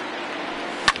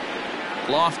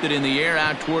 Lofted in the air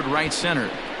out toward right center.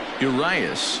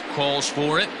 Urias calls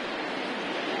for it.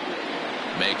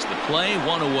 Makes the play,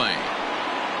 one away.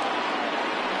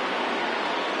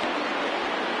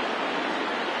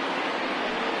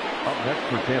 Up next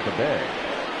for Tampa Bay,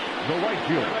 the right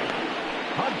fielder,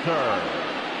 Hunter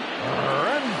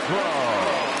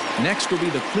Renfroe. Next will be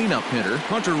the cleanup hitter,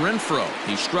 Hunter Renfroe.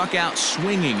 He struck out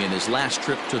swinging in his last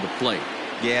trip to the plate.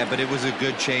 Yeah, but it was a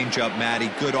good changeup, Matty.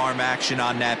 Good arm action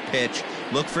on that pitch.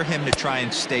 Look for him to try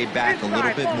and stay back a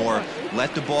little bit more.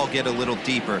 Let the ball get a little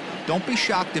deeper. Don't be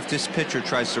shocked if this pitcher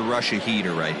tries to rush a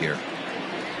heater right here.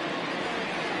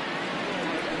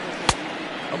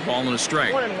 A ball and a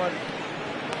strike. 1-1.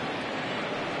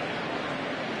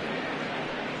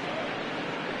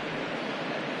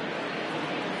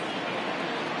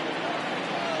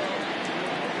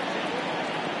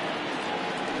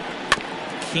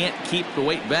 Can't keep the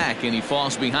weight back, and he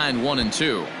falls behind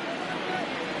 1-2.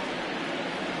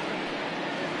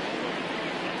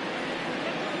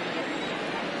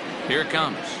 Here it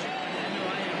comes.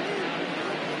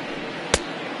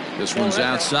 This one's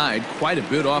outside, quite a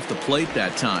bit off the plate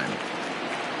that time.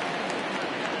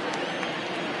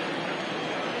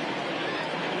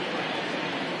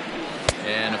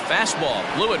 And a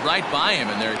fastball blew it right by him,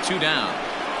 and there are two down.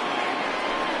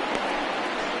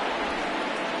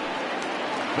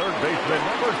 Third baseman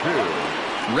number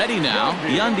 2. Ready now,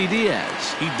 Yandy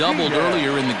Diaz. He doubled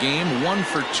earlier in the game, 1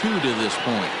 for 2 to this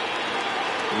point.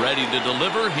 Ready to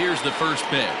deliver. Here's the first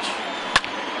pitch.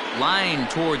 Line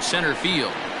towards center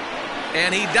field.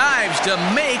 And he dives to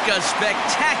make a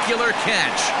spectacular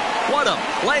catch. What a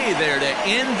play there to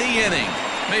end the inning.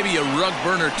 Maybe a rug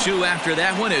burner too after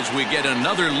that one as we get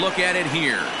another look at it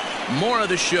here. More of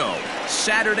the show.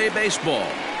 Saturday baseball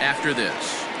after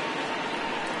this.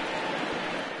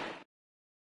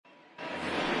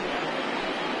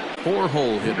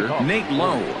 Four-hole hitter Nate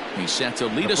Lowe. He's set to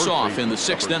lead us off in the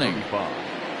 6th inning.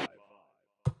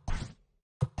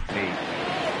 Nate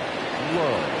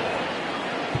Lowe.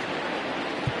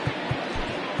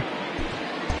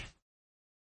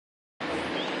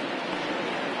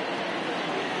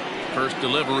 First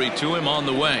delivery to him on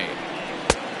the way.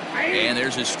 And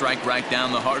there's his strike right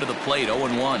down the heart of the plate.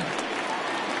 0-1.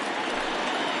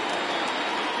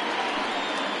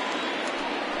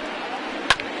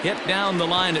 Hit down the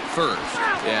line at first.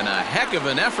 And a heck of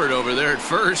an effort over there at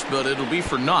first, but it'll be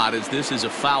for naught as this is a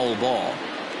foul ball.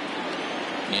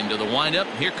 Into the windup.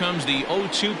 Here comes the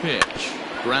 0-2 pitch.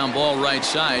 Ground ball right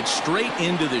side, straight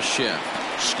into the shift.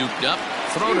 Scooped up.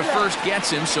 Throw to first gets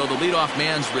him, so the leadoff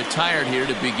man's retired here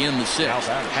to begin the 6th.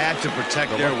 Had to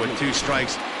protect there with 2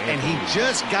 strikes, and he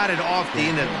just got it off the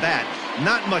end of the bat.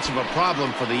 Not much of a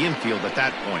problem for the infield at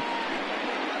that point.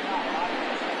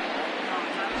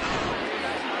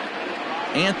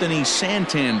 Anthony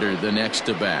Santander the next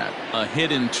to bat. A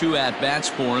hit in 2 at-bats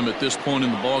for him at this point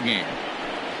in the ballgame.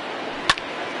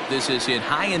 This is hit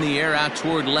high in the air out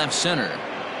toward left center.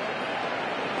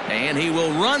 And he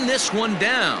will run this one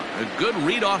down. A good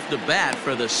read off the bat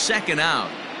for the 2nd out.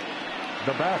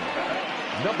 The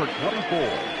batter, number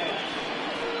 24.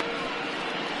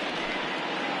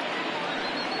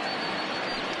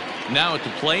 Now at the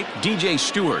plate, DJ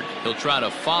Stewart. He'll try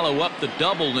to follow up the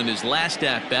double in his last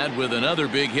at-bat with another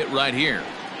big hit right here.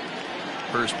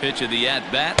 First pitch of the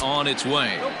at-bat on its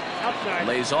way.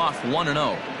 Lays off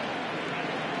 1-0.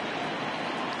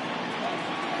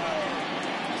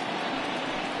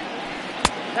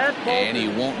 And he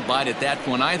won't bite at that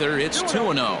one either. It's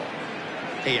 2-0.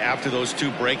 Hey, after those 2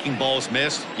 breaking balls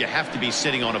missed, you have to be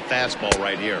sitting on a fastball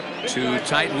right here. Too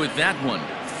tight with that one.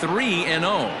 3-0.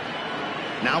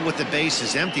 Now with the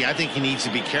bases empty, I think he needs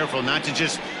to be careful not to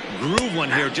just groove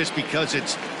one here just because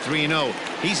it's 3-0.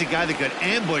 He's a guy that could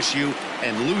ambush you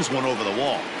and lose one over the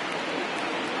wall.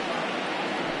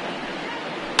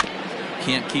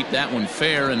 Can't keep that one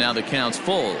fair, and now the count's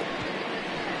full.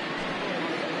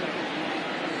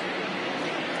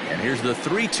 And here's the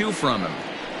 3-2 from him.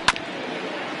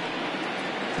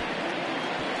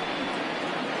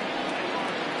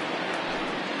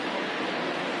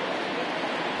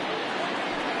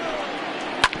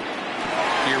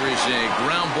 A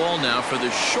ground ball now for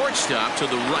the shortstop to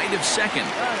the right of second.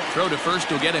 Throw to first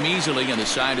will get him easily, and the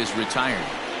side is retired.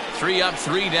 3 up,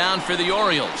 3 down for the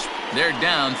Orioles. They're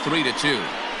down 3-2.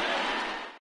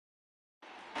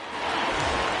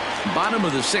 Bottom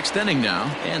of the 6th inning now,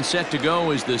 and set to go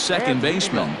is the second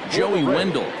baseman, Joey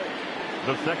Wendell.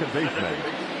 The second baseman.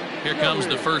 Here comes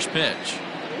the first pitch.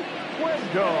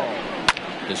 Wendell.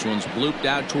 This one's blooped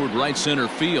out toward right center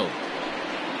field.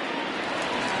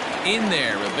 In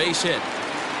there, a base hit.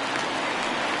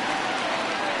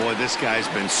 Boy, this guy's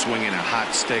been swinging a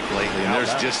hot stick lately, and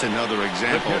there's just another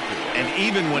example. And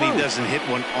even when he doesn't hit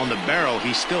one on the barrel,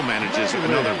 he still manages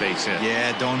another base hit.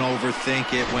 Yeah, don't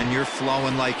overthink it. When you're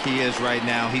flowing like he is right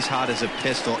now, he's hot as a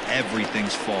pistol.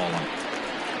 Everything's falling.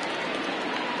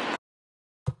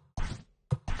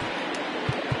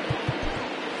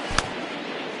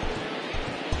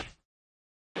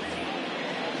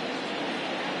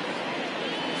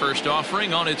 First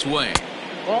offering on its way.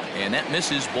 And that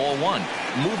misses, ball 1.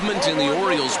 Movement in the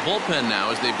Orioles bullpen now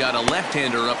as they've got a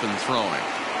left-hander up and throwing.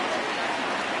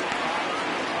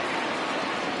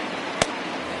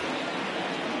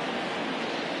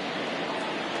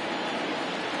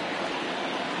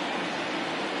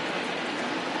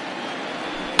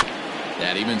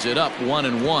 That evens it up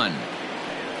 1-1.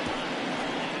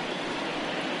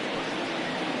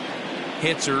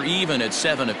 Hits are even at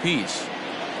 7 apiece.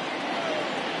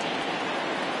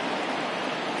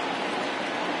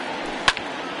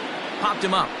 Popped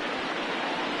him up.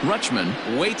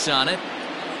 Rutschman waits on it.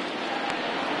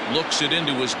 Looks it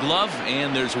into his glove,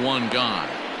 and there's one gone.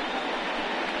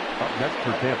 Up next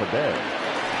for Tampa Bay.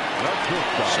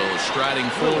 So striding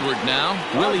forward now,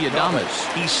 Willie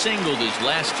Adames. He singled his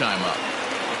last time up.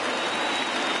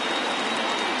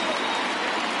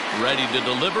 Ready to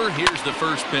deliver. Here's the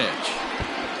first pitch.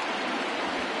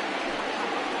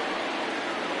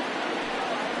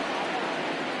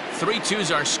 Three-twos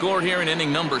are scored here in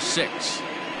inning number 6.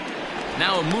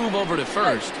 Now a move over to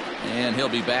first, and he'll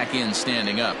be back in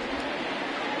standing up.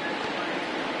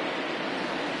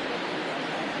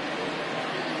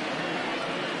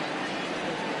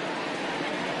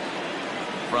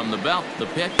 From the belt, the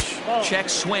pitch. Check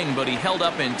swing, but he held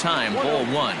up in time. Ball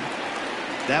 1.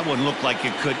 That one looked like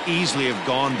it could easily have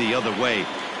gone the other way.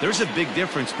 There's a big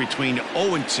difference between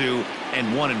 0-2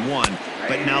 and 1-1,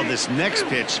 but now this next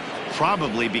pitch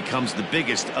probably becomes the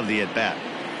biggest of the at-bat.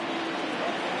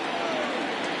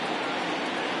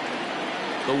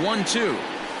 The 1-2.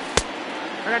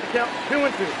 I got to count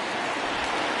 2-2.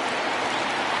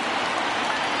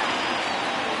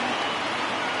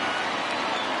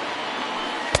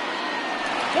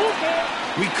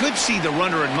 We could see the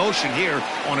runner in motion here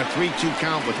on a 3-2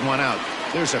 count with 1 out.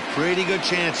 There's a pretty good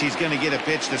chance he's going to get a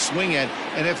pitch to swing at,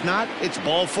 and if not, it's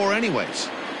ball 4 anyways.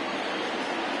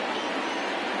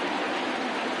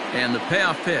 And the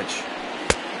payoff pitch.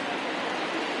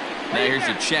 Now here's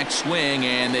a check swing,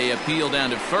 and they appeal down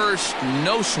to first.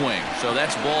 No swing, so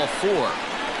that's ball 4.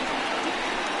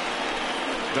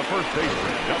 The first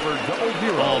baseman, number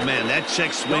 0. Oh, man, that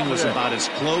check swing was about as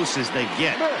close as they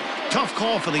get. Tough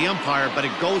call for the umpire, but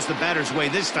it goes the batter's way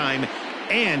this time,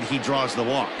 and he draws the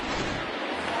walk.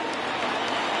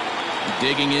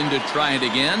 Digging in to try it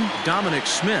again, Dominic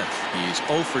Smith. He's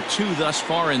 0 for 2 thus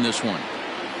far in this one.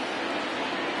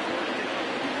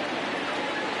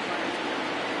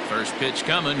 First pitch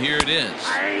coming. Here it is.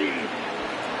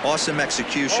 Awesome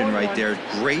execution right there.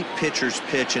 Great pitcher's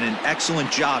pitch and an excellent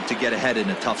job to get ahead in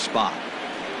a tough spot.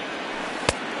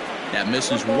 That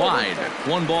misses wide.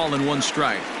 1 ball and 1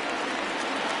 strike.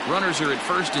 Runners are at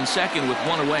first and second with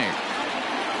 1 away.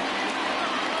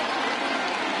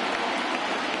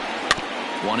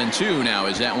 1-2 now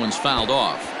as that one's fouled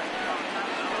off.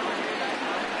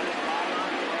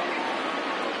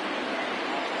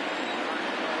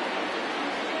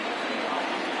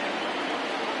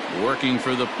 Working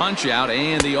for the punch out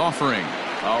and the offering.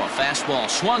 Oh, a fastball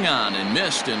swung on and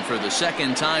missed, and for the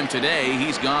second time today,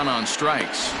 he's gone on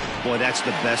strikes. Boy, that's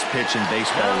the best pitch in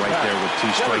baseball right there with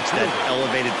 2 strikes. That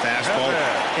elevated fastball.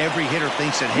 Every hitter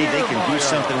thinks that, hey, they can do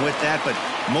something with that, but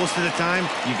most of the time,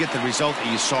 you get the result that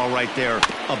you saw right there.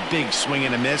 A big swing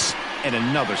and a miss, and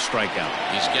another strikeout.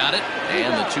 He's got it,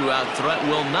 and the 2-out threat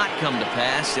will not come to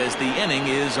pass as the inning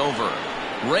is over.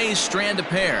 Rays strand a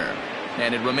pair,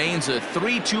 and it remains a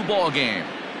 3-2 ball game.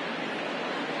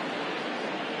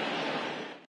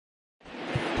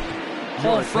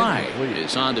 Paul Fry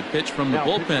is on to pitch from the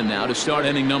bullpen now to start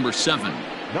inning number 7.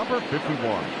 Number 51,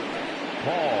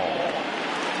 Paul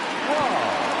Fry.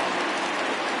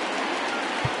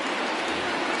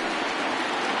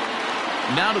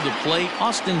 Now to the plate,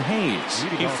 Austin Hayes.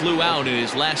 He flew out in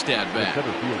his last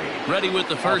at-bat. Ready with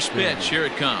the first pitch. Here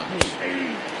it comes.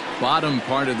 Bottom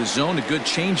part of the zone, a good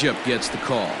changeup gets the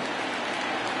call.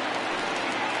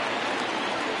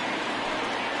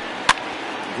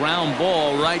 Ground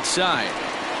ball right side.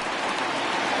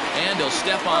 And he'll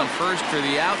step on first for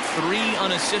the out. 3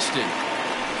 unassisted.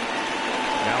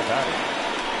 Now batting,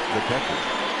 the catcher,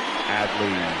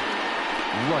 Adley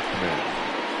Rutschman.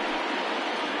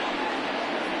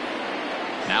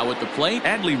 Now at the plate,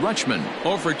 Adley Rutschman.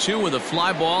 0 for 2 with a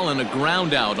fly ball and a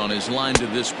ground out on his line to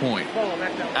this point.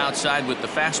 Outside with the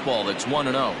fastball, that's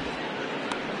 1-0.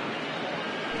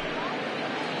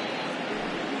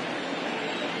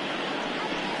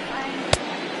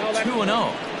 Two and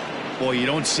 0. Boy, you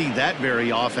don't see that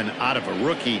very often out of a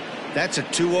rookie. That's a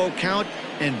 2-0 count,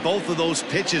 and both of those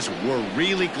pitches were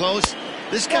really close.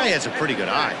 This guy has a pretty good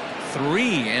eye.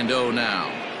 3-0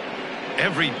 now.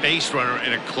 Every base runner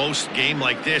in a close game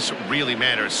like this really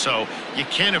matters, so you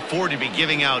can't afford to be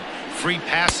giving out free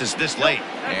passes this late.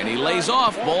 And he lays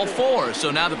off ball 4,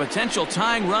 so now the potential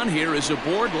tying run here is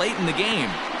aboard late in the game.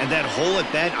 And that hole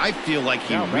at bat, I feel like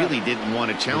he really didn't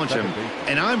want to challenge him,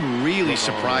 and I'm really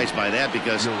surprised by that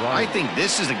because I think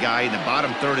this is a guy in the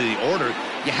bottom third of the order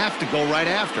you have to go right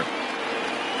after.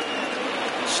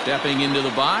 Stepping into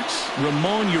the box,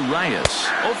 Ramon Urias.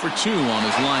 0 for 2 on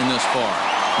his line thus far.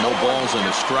 No balls and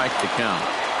a strike to count.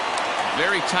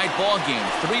 Very tight ball game.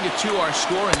 3-2 our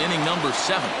score in inning number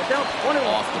 7.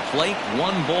 Off the plate,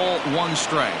 1 ball, 1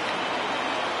 strike.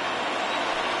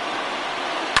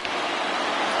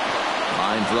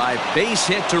 Line drive, base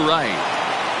hit to right.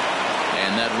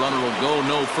 And that runner will go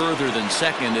no further than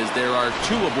second as there are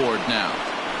 2 aboard now.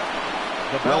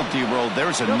 Well, D-Roll,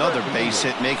 there's another base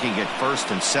hit making it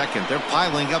first and second. They're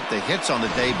piling up the hits on the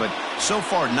day, but so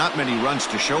far not many runs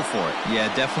to show for it.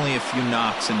 Yeah, definitely a few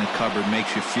knocks in the cupboard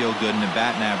makes you feel good, and the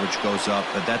batting average goes up,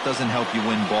 but that doesn't help you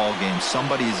win ball games.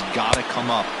 Somebody's got to come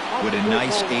up with a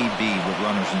nice AB with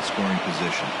runners in scoring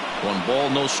position. 1 ball,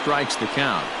 no strikes to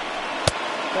count.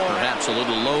 Perhaps a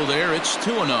little low there. It's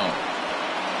 2-0.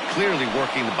 Clearly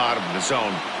working the bottom of the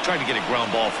zone, trying to get a ground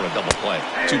ball for a double play.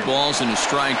 2 balls and a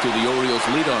strike to the Orioles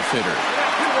leadoff hitter.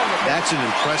 That's an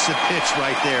impressive pitch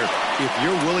right there. If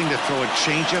you're willing to throw a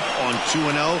changeup on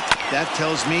 2-0, that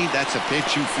tells me that's a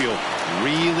pitch you feel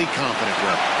really confident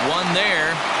with. 1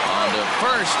 there. On to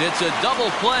first, it's a double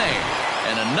play.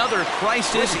 And another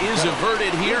crisis is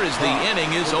averted here as the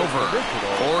inning is over.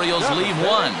 Orioles leave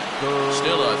 1.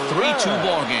 Still a 3-2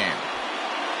 ball game.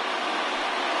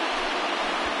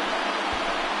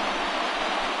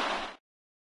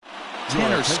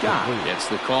 Tanner Scott gets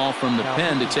the call from the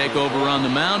pen to take over on the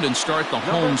mound and start the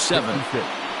home 7th.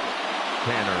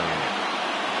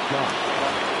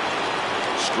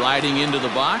 Striding into the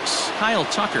box, Kyle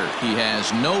Tucker. He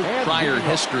has no prior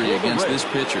history against this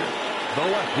pitcher. The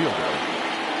left fielder,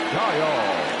 Kyle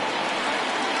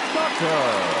Tucker.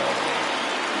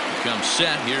 Comes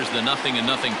set. Here's the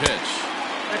 0-0 pitch.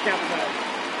 That's outside.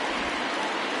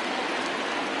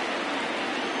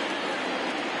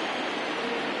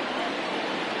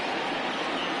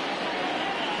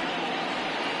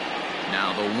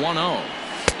 Now the 1-0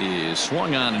 is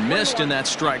swung on and missed, and that's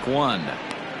strike 1.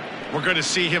 We're going to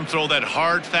see him throw that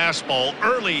hard fastball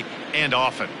early and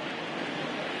often.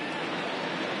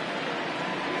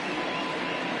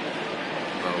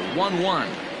 The 1-1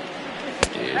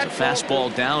 is a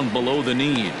fastball down below the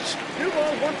knees. 2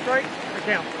 balls, 1 strike, the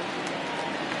count.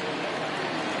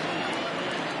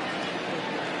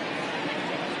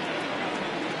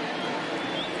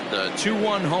 The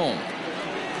 2-1 home.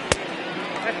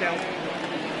 That's out.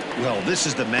 Well, this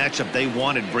is the matchup they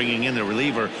wanted, bringing in the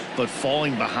reliever, but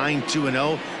falling behind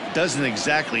 2-0 doesn't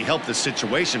exactly help the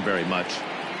situation very much.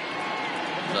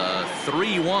 The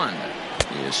 3-1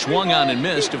 is swung on and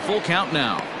missed. A full count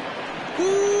now.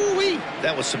 Ooh-wee.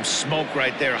 That was some smoke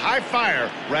right there. High fire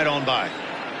right on by.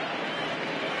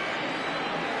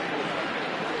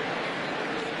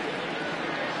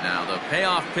 Now the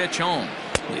payoff pitch home.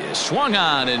 He swung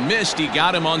on and missed. He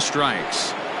got him on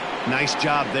strikes. Nice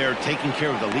job there taking care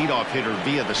of the leadoff hitter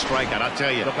via the strikeout. I'll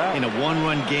tell you, in a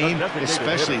one-run game,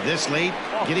 especially this late,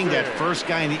 getting that first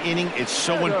guy in the inning, it's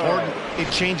so important.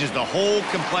 It changes the whole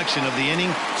complexion of the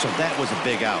inning, so that was a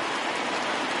big out.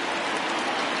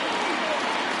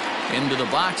 Into the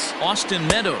box, Austin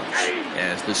Meadows,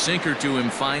 as the sinker to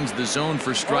him finds the zone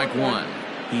for strike one.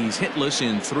 He's hitless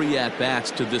in 3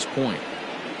 at-bats to this point.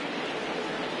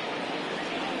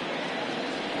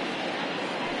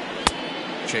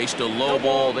 Chased a low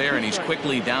ball there, and he's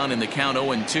quickly down in the count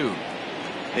 0-2.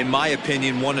 In my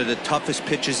opinion, one of the toughest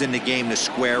pitches in the game to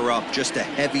square up. Just a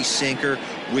heavy sinker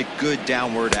with good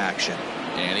downward action.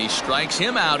 And he strikes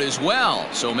him out as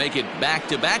well. So make it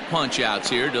back-to-back punch-outs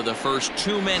here to the first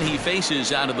 2 men he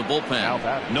faces out of the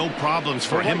bullpen. No problems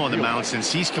for him on the mound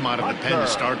since he's come out of the pen to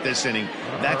start this inning.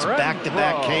 That's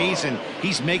back-to-back Ks, and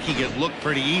he's making it look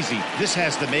pretty easy. This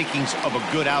has the makings of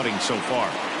a good outing so far.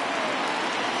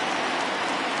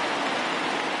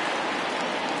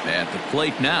 At the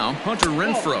plate now, Hunter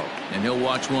Renfroe, and he'll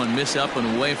watch one miss up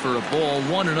and away for a ball,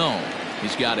 1-0.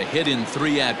 He's got a hit in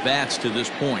 3 at-bats to this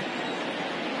point.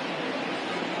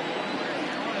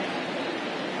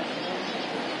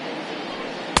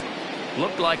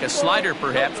 Looked like a slider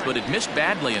perhaps, but it missed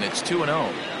badly, and it's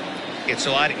 2-0. It's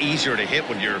a lot easier to hit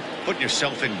when you're putting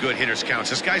yourself in good hitters counts.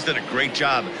 This guy's done a great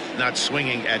job not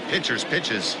swinging at pitchers'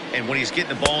 pitches, and when he's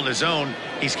getting the ball in his zone,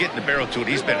 he's getting the barrel to it.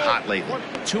 He's been hot lately.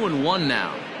 2-1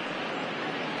 now.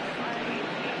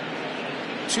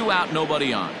 2 out,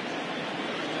 nobody on.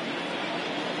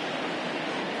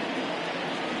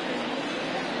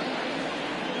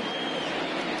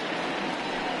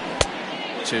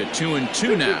 To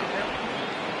 2-2 now.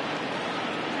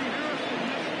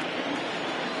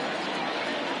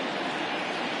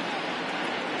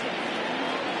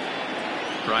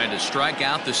 Trying to strike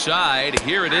out the side.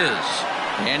 Here it is.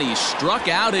 And he struck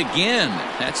out again.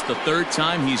 That's the 3rd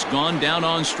time he's gone down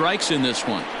on strikes in this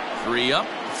one. 3 up,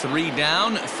 3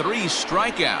 down, 3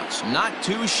 strikeouts. Not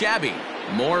too shabby.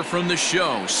 More from the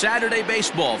show. Saturday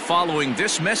Baseball following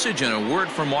this message and a word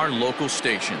from our local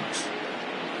stations.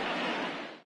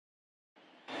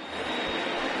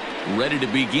 Ready to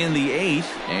begin the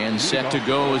 8th and set to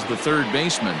go as the 3rd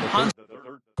baseman.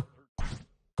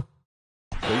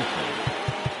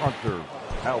 Hunter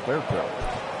Alberto.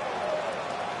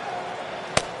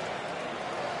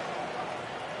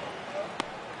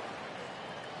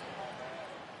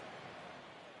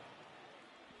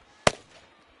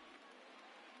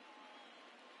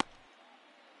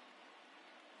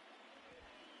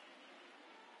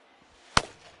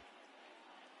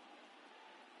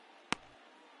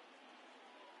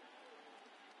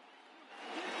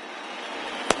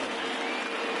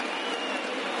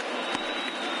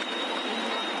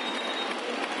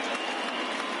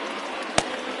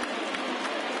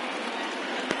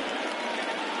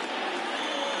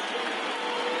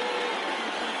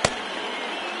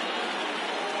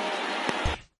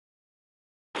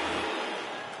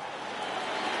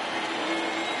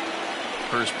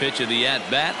 First pitch of the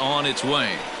at-bat on its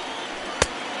way.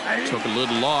 Took a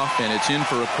little off, and it's in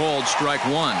for a called strike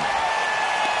 1.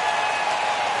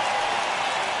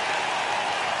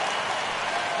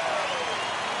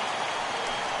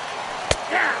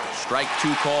 Strike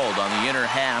 2 called on the inner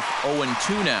half.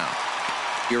 0-2 now.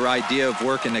 Your idea of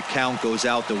working the count goes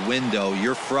out the window.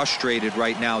 You're frustrated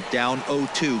right now, down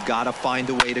 0-2. Gotta find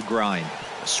a way to grind.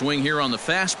 A swing here on the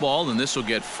fastball, and this will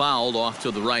get fouled off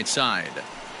to the right side.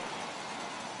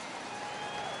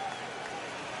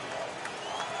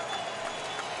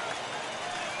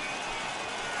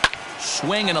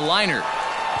 Swing and a liner.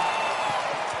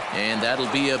 And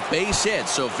that'll be a base hit.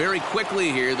 So very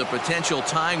quickly here, the potential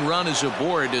tying run is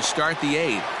aboard to start the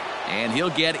 8th. And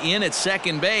he'll get in at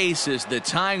second base as the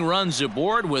tying run's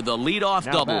aboard with a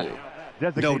leadoff double.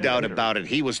 No doubt about it.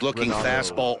 He was looking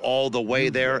fastball all the way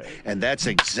there, and that's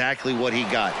exactly what he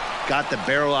got. Got the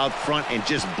barrel out front and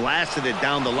just blasted it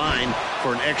down the line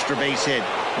for an extra base hit.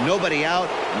 Nobody out,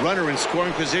 runner in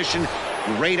scoring position.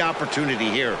 Great opportunity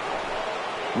here.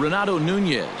 Renato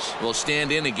Nunez will stand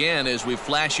in again as we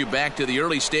flash you back to the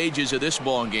early stages of this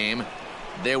ball game.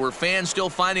 There were fans still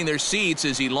finding their seats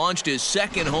as he launched his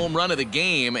 2nd home run of the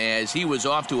game, as he was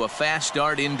off to a fast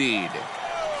start indeed.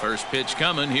 First pitch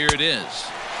coming. Here it is.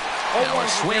 Now a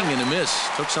swing and a miss.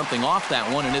 Took something off that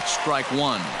one, and it's strike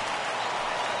 1.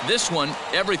 This one,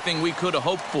 everything we could have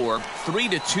hoped for.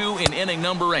 3-2 in inning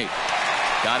number 8.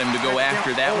 Got him to go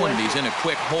after that one, and he's in a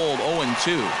quick hold.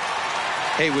 0-2.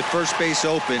 Hey, with first base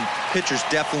open, pitcher's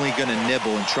definitely going to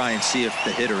nibble and try and see if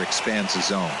the hitter expands the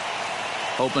zone.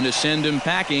 Hoping to send him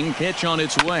packing. Pitch on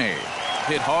its way.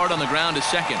 Hit hard on the ground to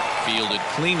second. Fielded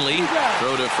cleanly.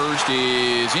 Throw to first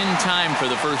is in time for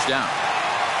the first down.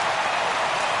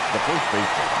 The first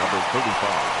baseman, number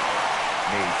 35,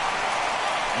 Nate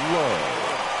Lowe.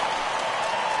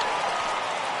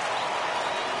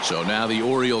 So now the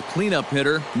Oriole cleanup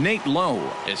hitter, Nate Lowe,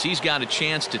 as he's got a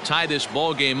chance to tie this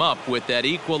ball game up with that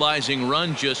equalizing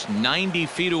run just 90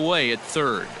 feet away at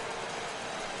third.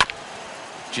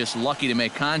 Just lucky to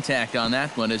make contact on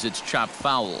that one as it's chopped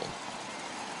foul.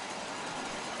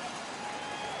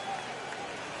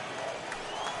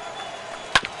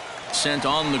 Sent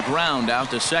on the ground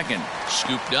out to second.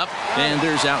 Scooped up, and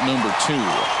there's out number 2.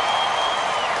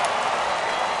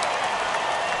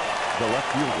 The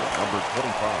left fielder, number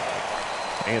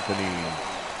 25, Anthony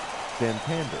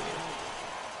Santander.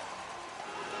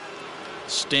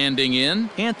 Standing in,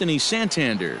 Anthony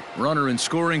Santander. Runner in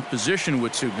scoring position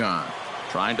with 2 gone.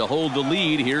 Trying to hold the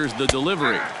lead. Here's the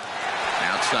delivery.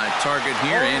 Outside target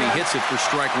here, and he hits it for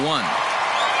strike 1.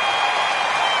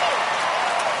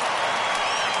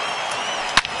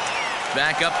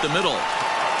 Back up the middle.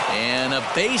 And a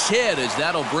base hit as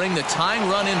that'll bring the tying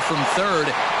run in from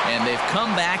third. And they've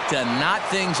come back to knot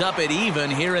things up at even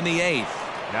here in the 8th.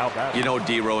 You know,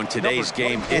 D-Row, in today's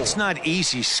game, it's not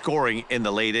easy scoring in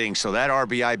the late innings. So that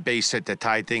RBI base hit to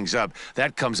tie things up,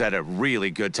 that comes at a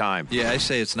really good time. Yeah, I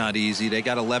say it's not easy. They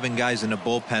got 11 guys in the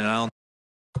bullpen. I don't.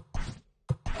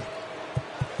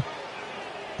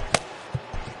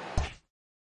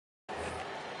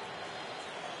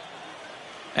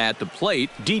 At the plate,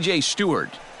 DJ Stewart,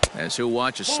 as he'll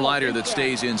watch a slider that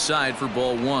stays inside for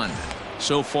ball 1.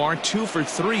 So far, 2 for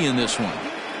 3 in this one.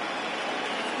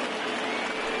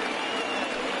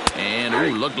 And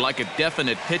ooh, looked like a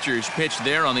definite pitcher's pitch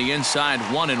there on the inside.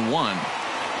 1-1.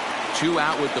 2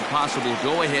 out with the possible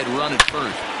go-ahead run at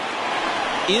first.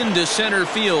 Into center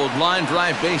field, line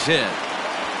drive base hit.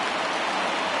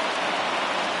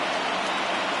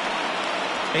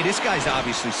 Hey, this guy's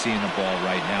obviously seeing the ball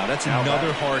right now. That's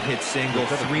another hard hit single.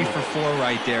 3 for 4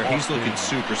 right there. He's looking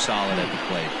super solid at the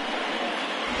plate.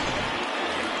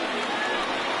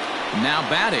 Now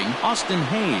batting, Austin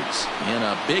Hayes in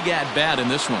a big at-bat in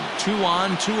this one. 2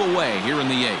 on, 2 away here in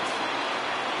the 8th.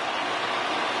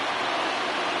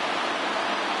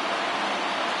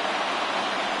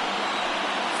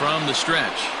 From the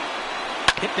stretch.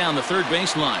 Hit down the third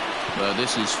baseline. But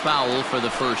this is foul for the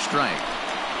first strike.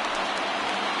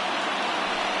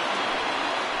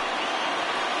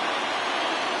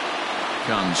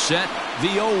 Comes set, the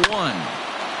 0-1.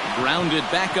 Grounded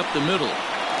back up the middle.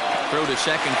 Throw to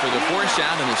second for the force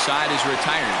out, and the side is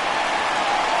retired.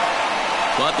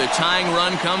 But the tying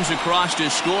run comes across to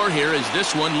score here as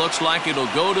this one looks like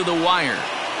it'll go to the wire.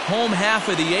 Home half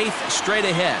of the 8th straight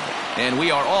ahead, and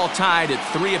we are all tied at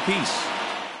 3 apiece.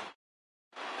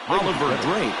 Oliver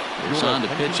Drake is on to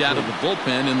pitch out of the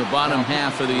bullpen in the bottom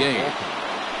half of the 8th.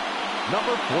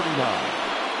 Number 49,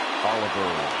 Oliver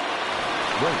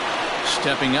Drake.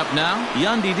 Stepping up now,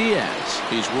 Yandy Diaz.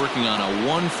 He's working on a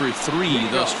 1 for 3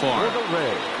 thus far. The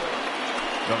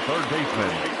third baseman,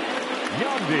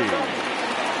 Yandy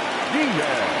Diaz.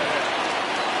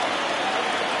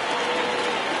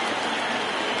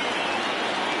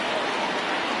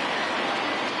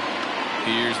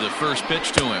 Here's the first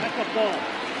pitch to him. That's a ball.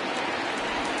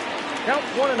 Count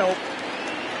 1-0.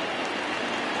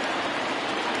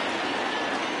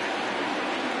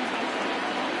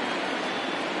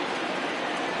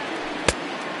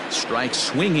 Strike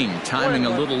swinging, timing a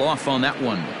little off on that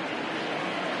one.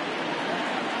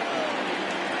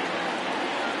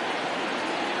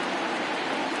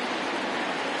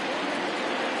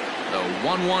 The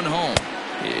 1-1 home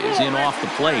is in off the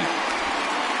plate.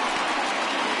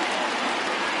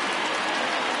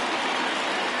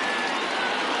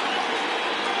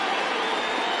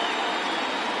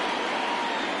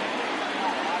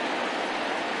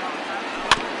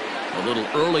 A little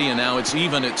early, and now it's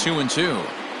even at 2-2.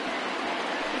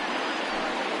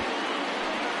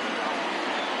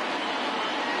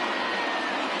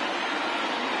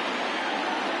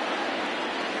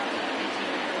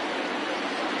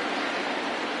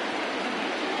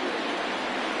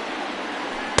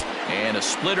 And a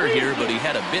splitter here, but he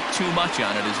had a bit too much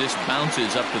on it as this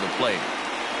bounces up to the plate.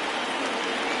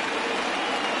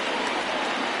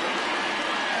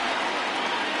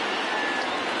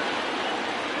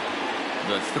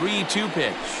 The 3-2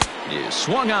 pitch is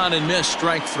swung on and missed,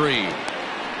 strike 3.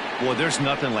 Well, there's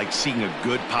nothing like seeing a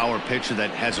good power pitcher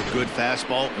that has a good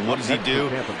fastball. And what does he do?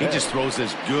 He just throws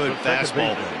this good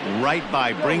fastball right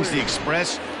by, brings the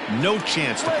express. No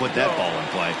chance to put that ball in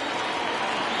play.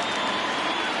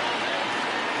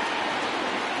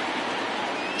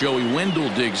 Joey Wendell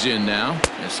digs in now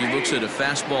as he looks at a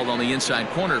fastball on the inside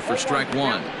corner for strike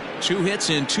one. 2 hits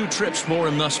in 2 trips for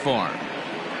him thus far.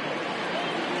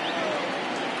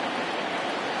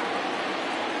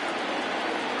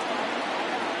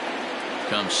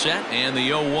 Comes set and the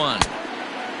 0-1.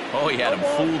 Oh, he had him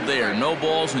fooled there. No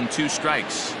balls and 2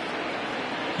 strikes.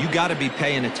 You got to be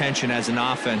paying attention as an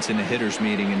offense in a hitter's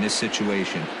meeting in this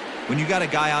situation. When you got a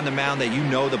guy on the mound that you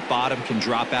know the bottom can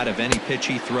drop out of any pitch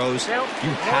he throws, you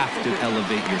have to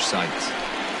elevate your sights.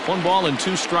 1 ball and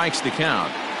 2 strikes to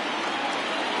count.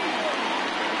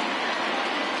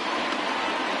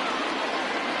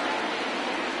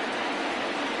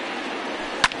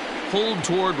 Pulled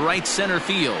toward right center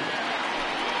field.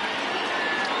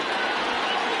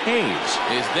 Hayes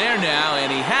is there now,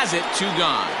 and he has it. 2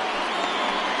 gone.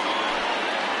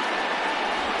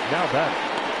 Now batting,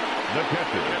 the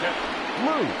catcher,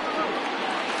 Luke.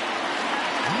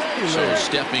 So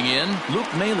stepping in,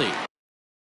 Luke Maile.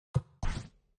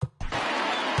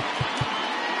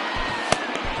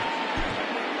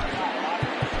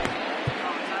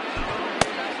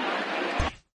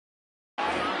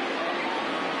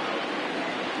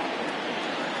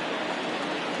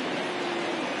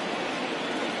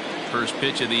 First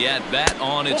pitch of the at-bat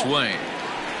on its way.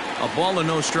 A ball and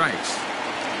no strikes.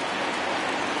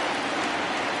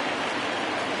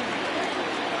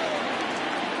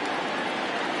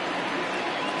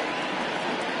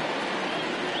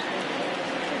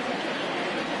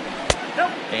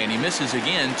 And he misses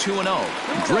again.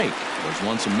 2-0. Drake was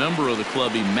once a member of the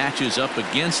club he matches up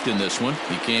against in this one.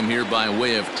 He came here by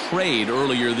way of trade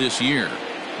earlier this year.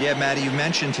 Yeah, Matty, you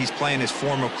mentioned he's playing his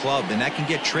former club, and that can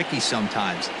get tricky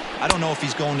sometimes. I don't know if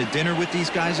he's going to dinner with these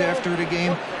guys after the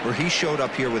game, or he showed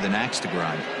up here with an axe to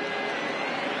grind.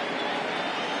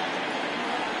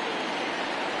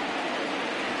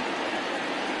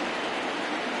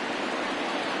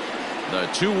 The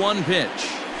 2-1 pitch.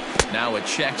 Now a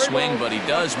check swing, but he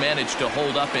does manage to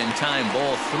hold up in time.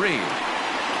 Ball 3.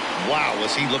 Wow,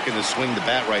 was he looking to swing the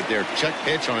bat right there? Check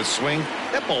pitch on his swing.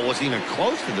 That ball wasn't even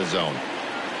close to the zone.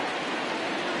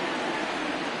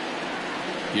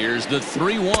 Here's the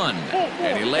 3-1,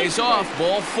 and he lays off.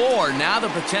 Ball 4. Now the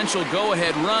potential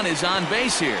go-ahead run is on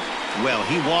base here. Well,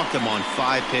 he walked him on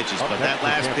 5 pitches, but that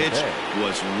last pitch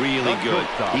was really good.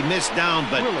 He missed down,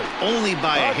 but only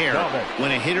by a hair.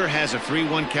 When a hitter has a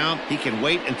 3-1 count, he can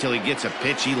wait until he gets a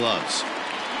pitch he loves.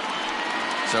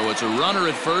 So it's a runner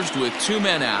at first with 2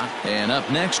 men out, and up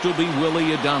next will be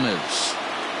Willy Adames.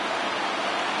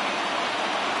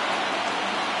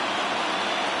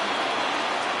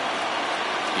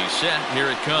 He's set. Here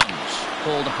it comes.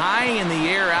 Pulled high in the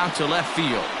air out to left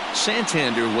field.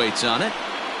 Santander waits on it.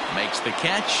 Makes the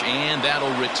catch, and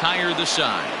that'll retire the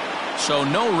side. So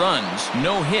no runs,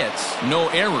 no hits, no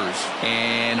errors,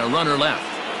 and a runner left.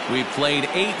 We've played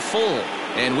 8 full,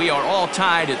 and we are all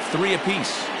tied at 3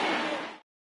 apiece.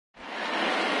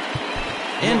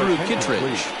 Andrew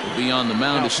Kittredge will be on the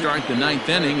mound to start the 9th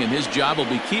inning, and his job will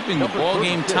be keeping the ball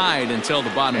game tied until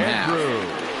the bottom half.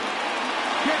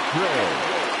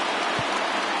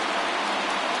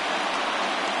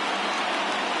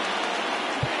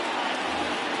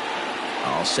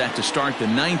 All set to start the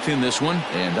 9th in this one,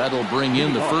 and that'll bring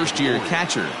in the first-year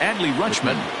catcher, Adley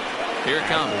Rutschman. Here it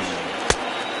comes.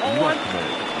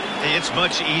 It's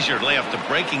much easier to lay off the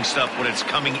breaking stuff when it's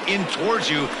coming in towards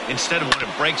you instead of when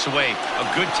it breaks away. A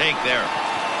good take there.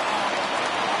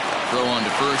 Throw on to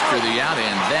first for the out,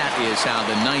 and that is how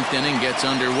the 9th inning gets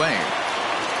underway.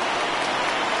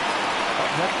 Up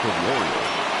next for the Orioles,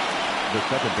 the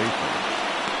second baseman,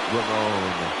 Ramon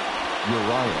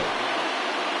Urias.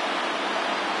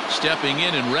 Stepping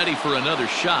in and ready for another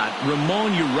shot,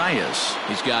 Ramon Urias.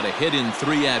 He's got a hit in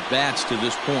 3 at-bats to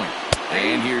this point.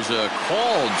 And here's a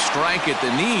called strike at the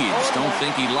knees. Don't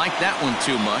think he liked that one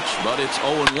too much, but it's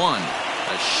 0-1.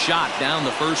 A shot down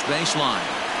the first baseline.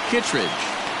 Kittredge,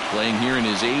 playing here in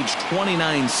his age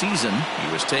 29 season. He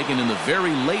was taken in the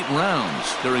very late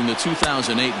rounds during the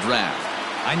 2008 draft.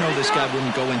 I know this guy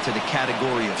wouldn't go into the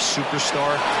category of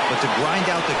superstar, but to grind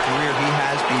out the career he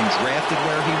has being drafted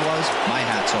where he was, my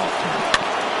hat's off to him.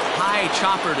 High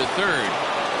chopper to third.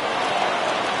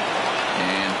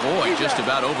 And boy, just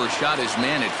about overshot his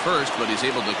man at first, but he's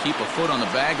able to keep a foot on the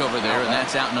bag over there, and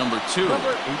that's out number 2.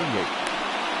 Number 88.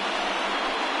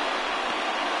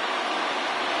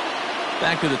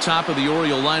 Back to the top of the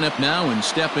Oriole lineup now, and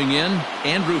stepping in,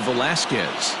 Andrew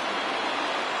Velasquez.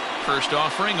 First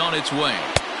offering on its way.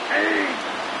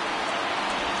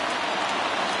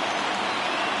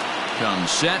 Comes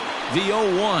set. The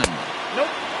 0-1. Nope.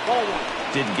 Ball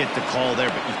 1. Didn't get the call there,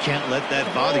 but you can't let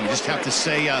that bother you. Just have to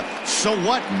say, so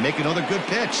what, and make another good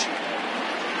pitch.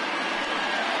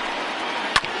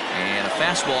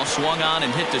 fastball swung on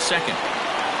and hit to second.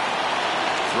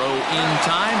 Throw in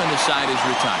time, and the side is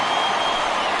retired.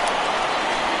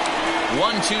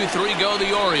 1-2-3 go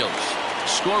the Orioles.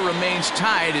 Score remains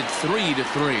tied at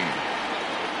 3-3.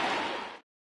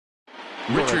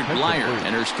 Richard Blyer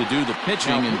enters to do the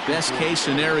pitching, and best case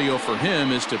scenario for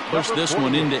him is to push this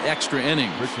one into extra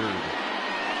innings. Richard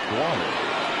Blyer.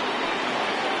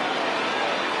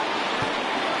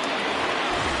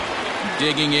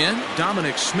 Digging in,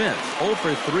 Dominic Smith, 0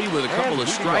 for 3 with a couple of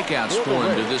strikeouts for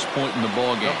him to this point in the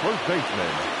ballgame. The first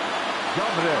baseman,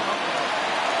 Dominic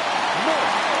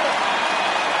Smith.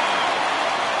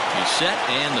 He's set,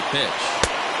 and the pitch.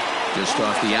 Just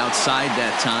off the outside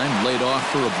that time, laid off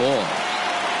for a ball.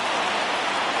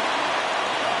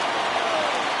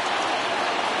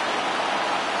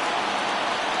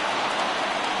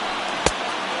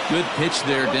 Good pitch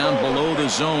there down below the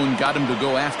zone, got him to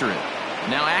go after it.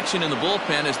 Now action in the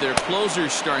bullpen as their closer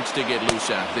starts to get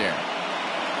loose out there.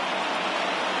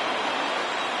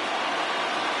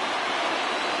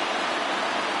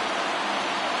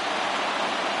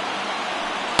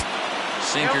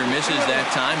 Sinker misses that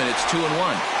time, and it's 2-1.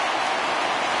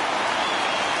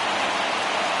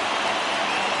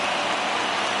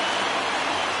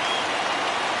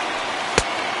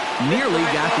 Nearly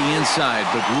got the inside,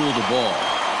 but ruled the ball.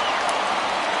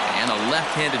 And a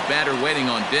left-handed batter waiting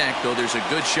on deck, though there's a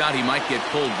good shot he might get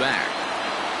pulled back.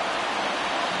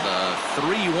 The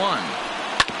 3-1.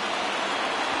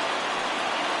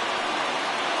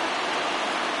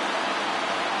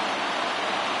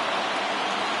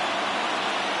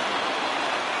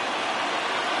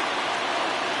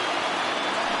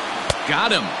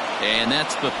 Got him. And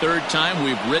that's the third time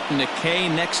we've written a K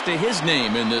next to his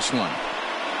name in this one.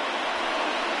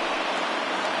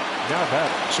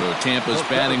 So Tampa's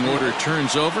batting order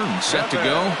turns over and set to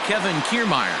go. Kevin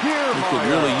Kiermaier, who could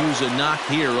really use a knock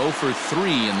here. 0 for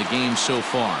 3 in the game so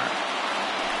far.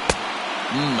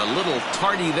 A little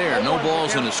tardy there. No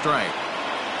balls and a strike.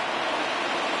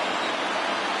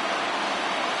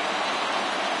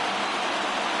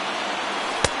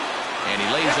 And he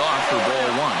lays off for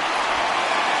ball 1.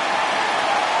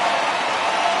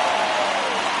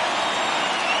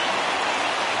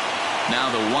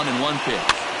 Now the 1-1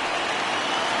 pitch.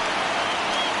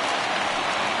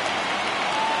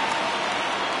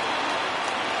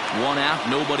 One out,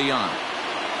 nobody on.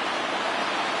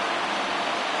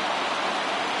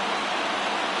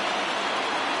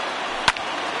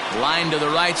 Line to the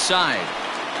right side,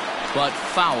 but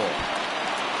foul.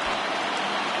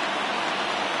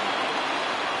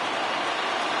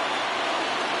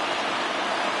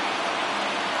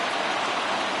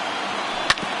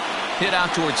 Hit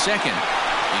out towards second.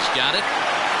 He's got it.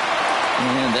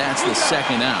 And that's the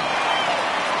second out.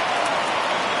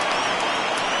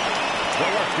 The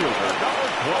left fielder, number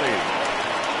 20,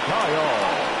 Kyle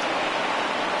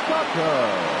Tucker.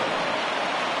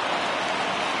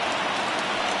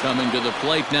 Coming to the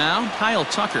plate now, Kyle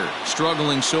Tucker,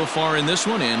 struggling so far in this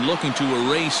one and looking to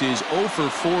erase his 0 for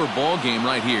 4 ball game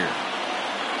right here.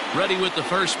 Ready with the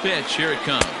first pitch. Here it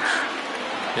comes.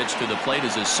 Pitch to the plate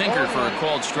is a sinker for a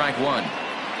called strike 1.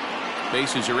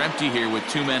 Bases are empty here with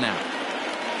 2 men out.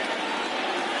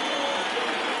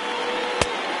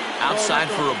 Outside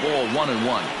for a ball,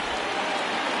 1-1.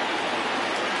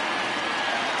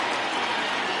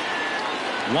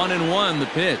 One and one, the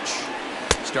pitch.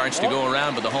 Starts to go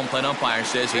around, but the home plate umpire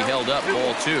says he held up,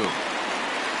 ball 2.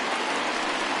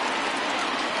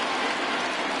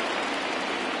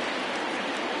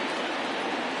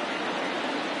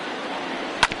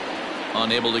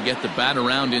 Unable to get the bat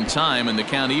around in time, and the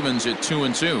count evens at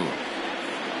 2-2.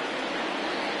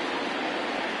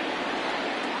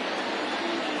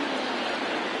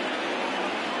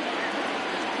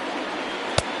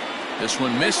 This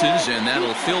one misses, and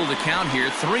that'll fill the count here.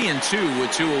 3-2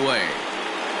 with 2 away.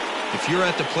 If you're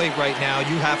at the plate right now,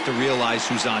 you have to realize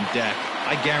who's on deck.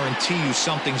 I guarantee you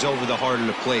something's over the heart of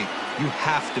the plate. You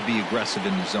have to be aggressive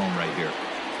in the zone right here.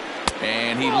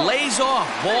 And he lays off,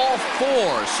 ball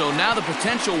 4. So now the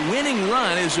potential winning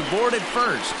run is aboard at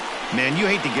first. Man, you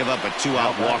hate to give up a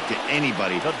 2-out walk to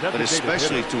anybody, but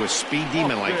especially to a speed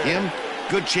demon like him.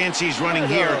 Good chance he's running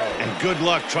here, and good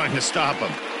luck trying to stop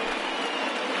him.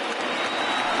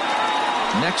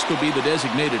 Next will be the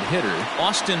designated hitter,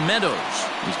 Austin Meadows.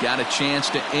 He's got a chance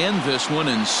to end this one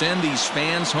and send these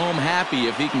fans home happy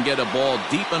if he can get a ball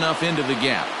deep enough into the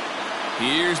gap.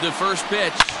 Here's the first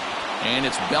pitch, and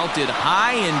it's belted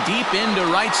high and deep into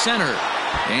right center.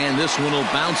 And this one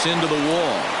will bounce into the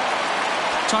wall.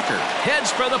 Tucker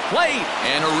heads for the plate,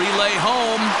 and a relay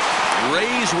home.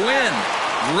 Rays win.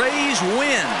 Rays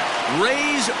win.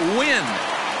 Rays win.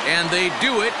 And they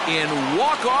do it in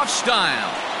walk-off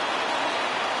style.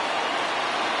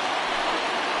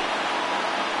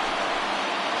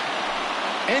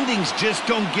 Endings just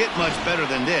don't get much better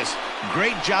than this.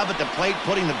 Great job at the plate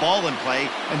putting the ball in play,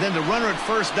 and then the runner at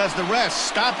first does the rest.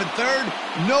 Stop at third?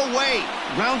 No way.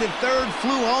 Rounded third,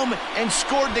 flew home, and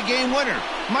scored the game winner.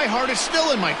 My heart is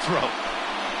still in my throat.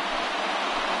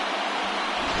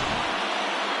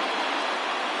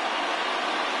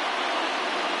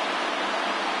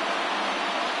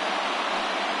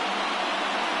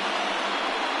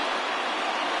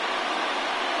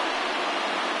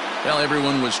 Well,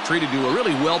 everyone was treated to a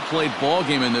really well-played ball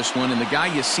game in this one, and the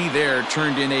guy you see there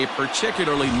turned in a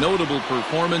particularly notable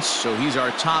performance, so he's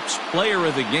our top player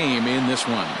of the game in this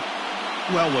one.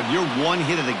 Well, when your one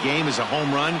hit of the game is a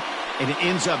home run, and it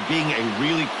ends up being a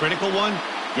really critical one,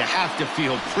 you have to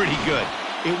feel pretty good.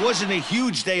 It wasn't a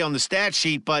huge day on the stat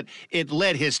sheet, but it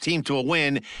led his team to a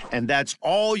win, and that's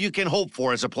all you can hope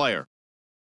for as a player.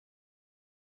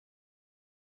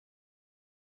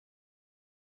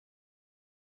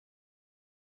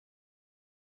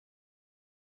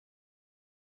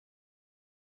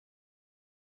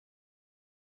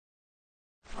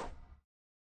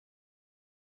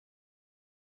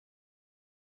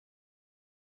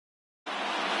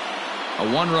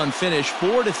 A one-run finish,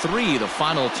 4-3, the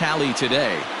final tally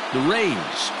today. The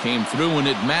Rays came through when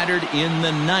it mattered in the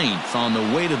 9th on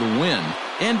the way to the win.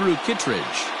 Andrew Kittredge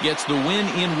gets the win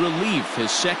in relief,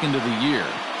 his second of the year.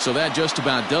 So that just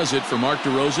about does it for Mark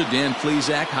DeRosa, Dan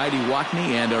Plesac, Heidi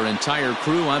Wackney, and our entire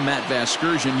crew. I'm Matt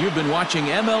Vasgersian. You've been watching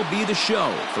MLB The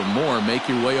Show. For more, make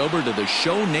your way over to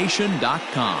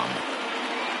theshownation.com.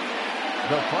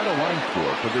 The final line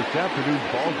score for this afternoon's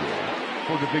ball game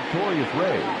for the victorious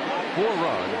Rays. 4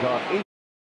 runs on 8.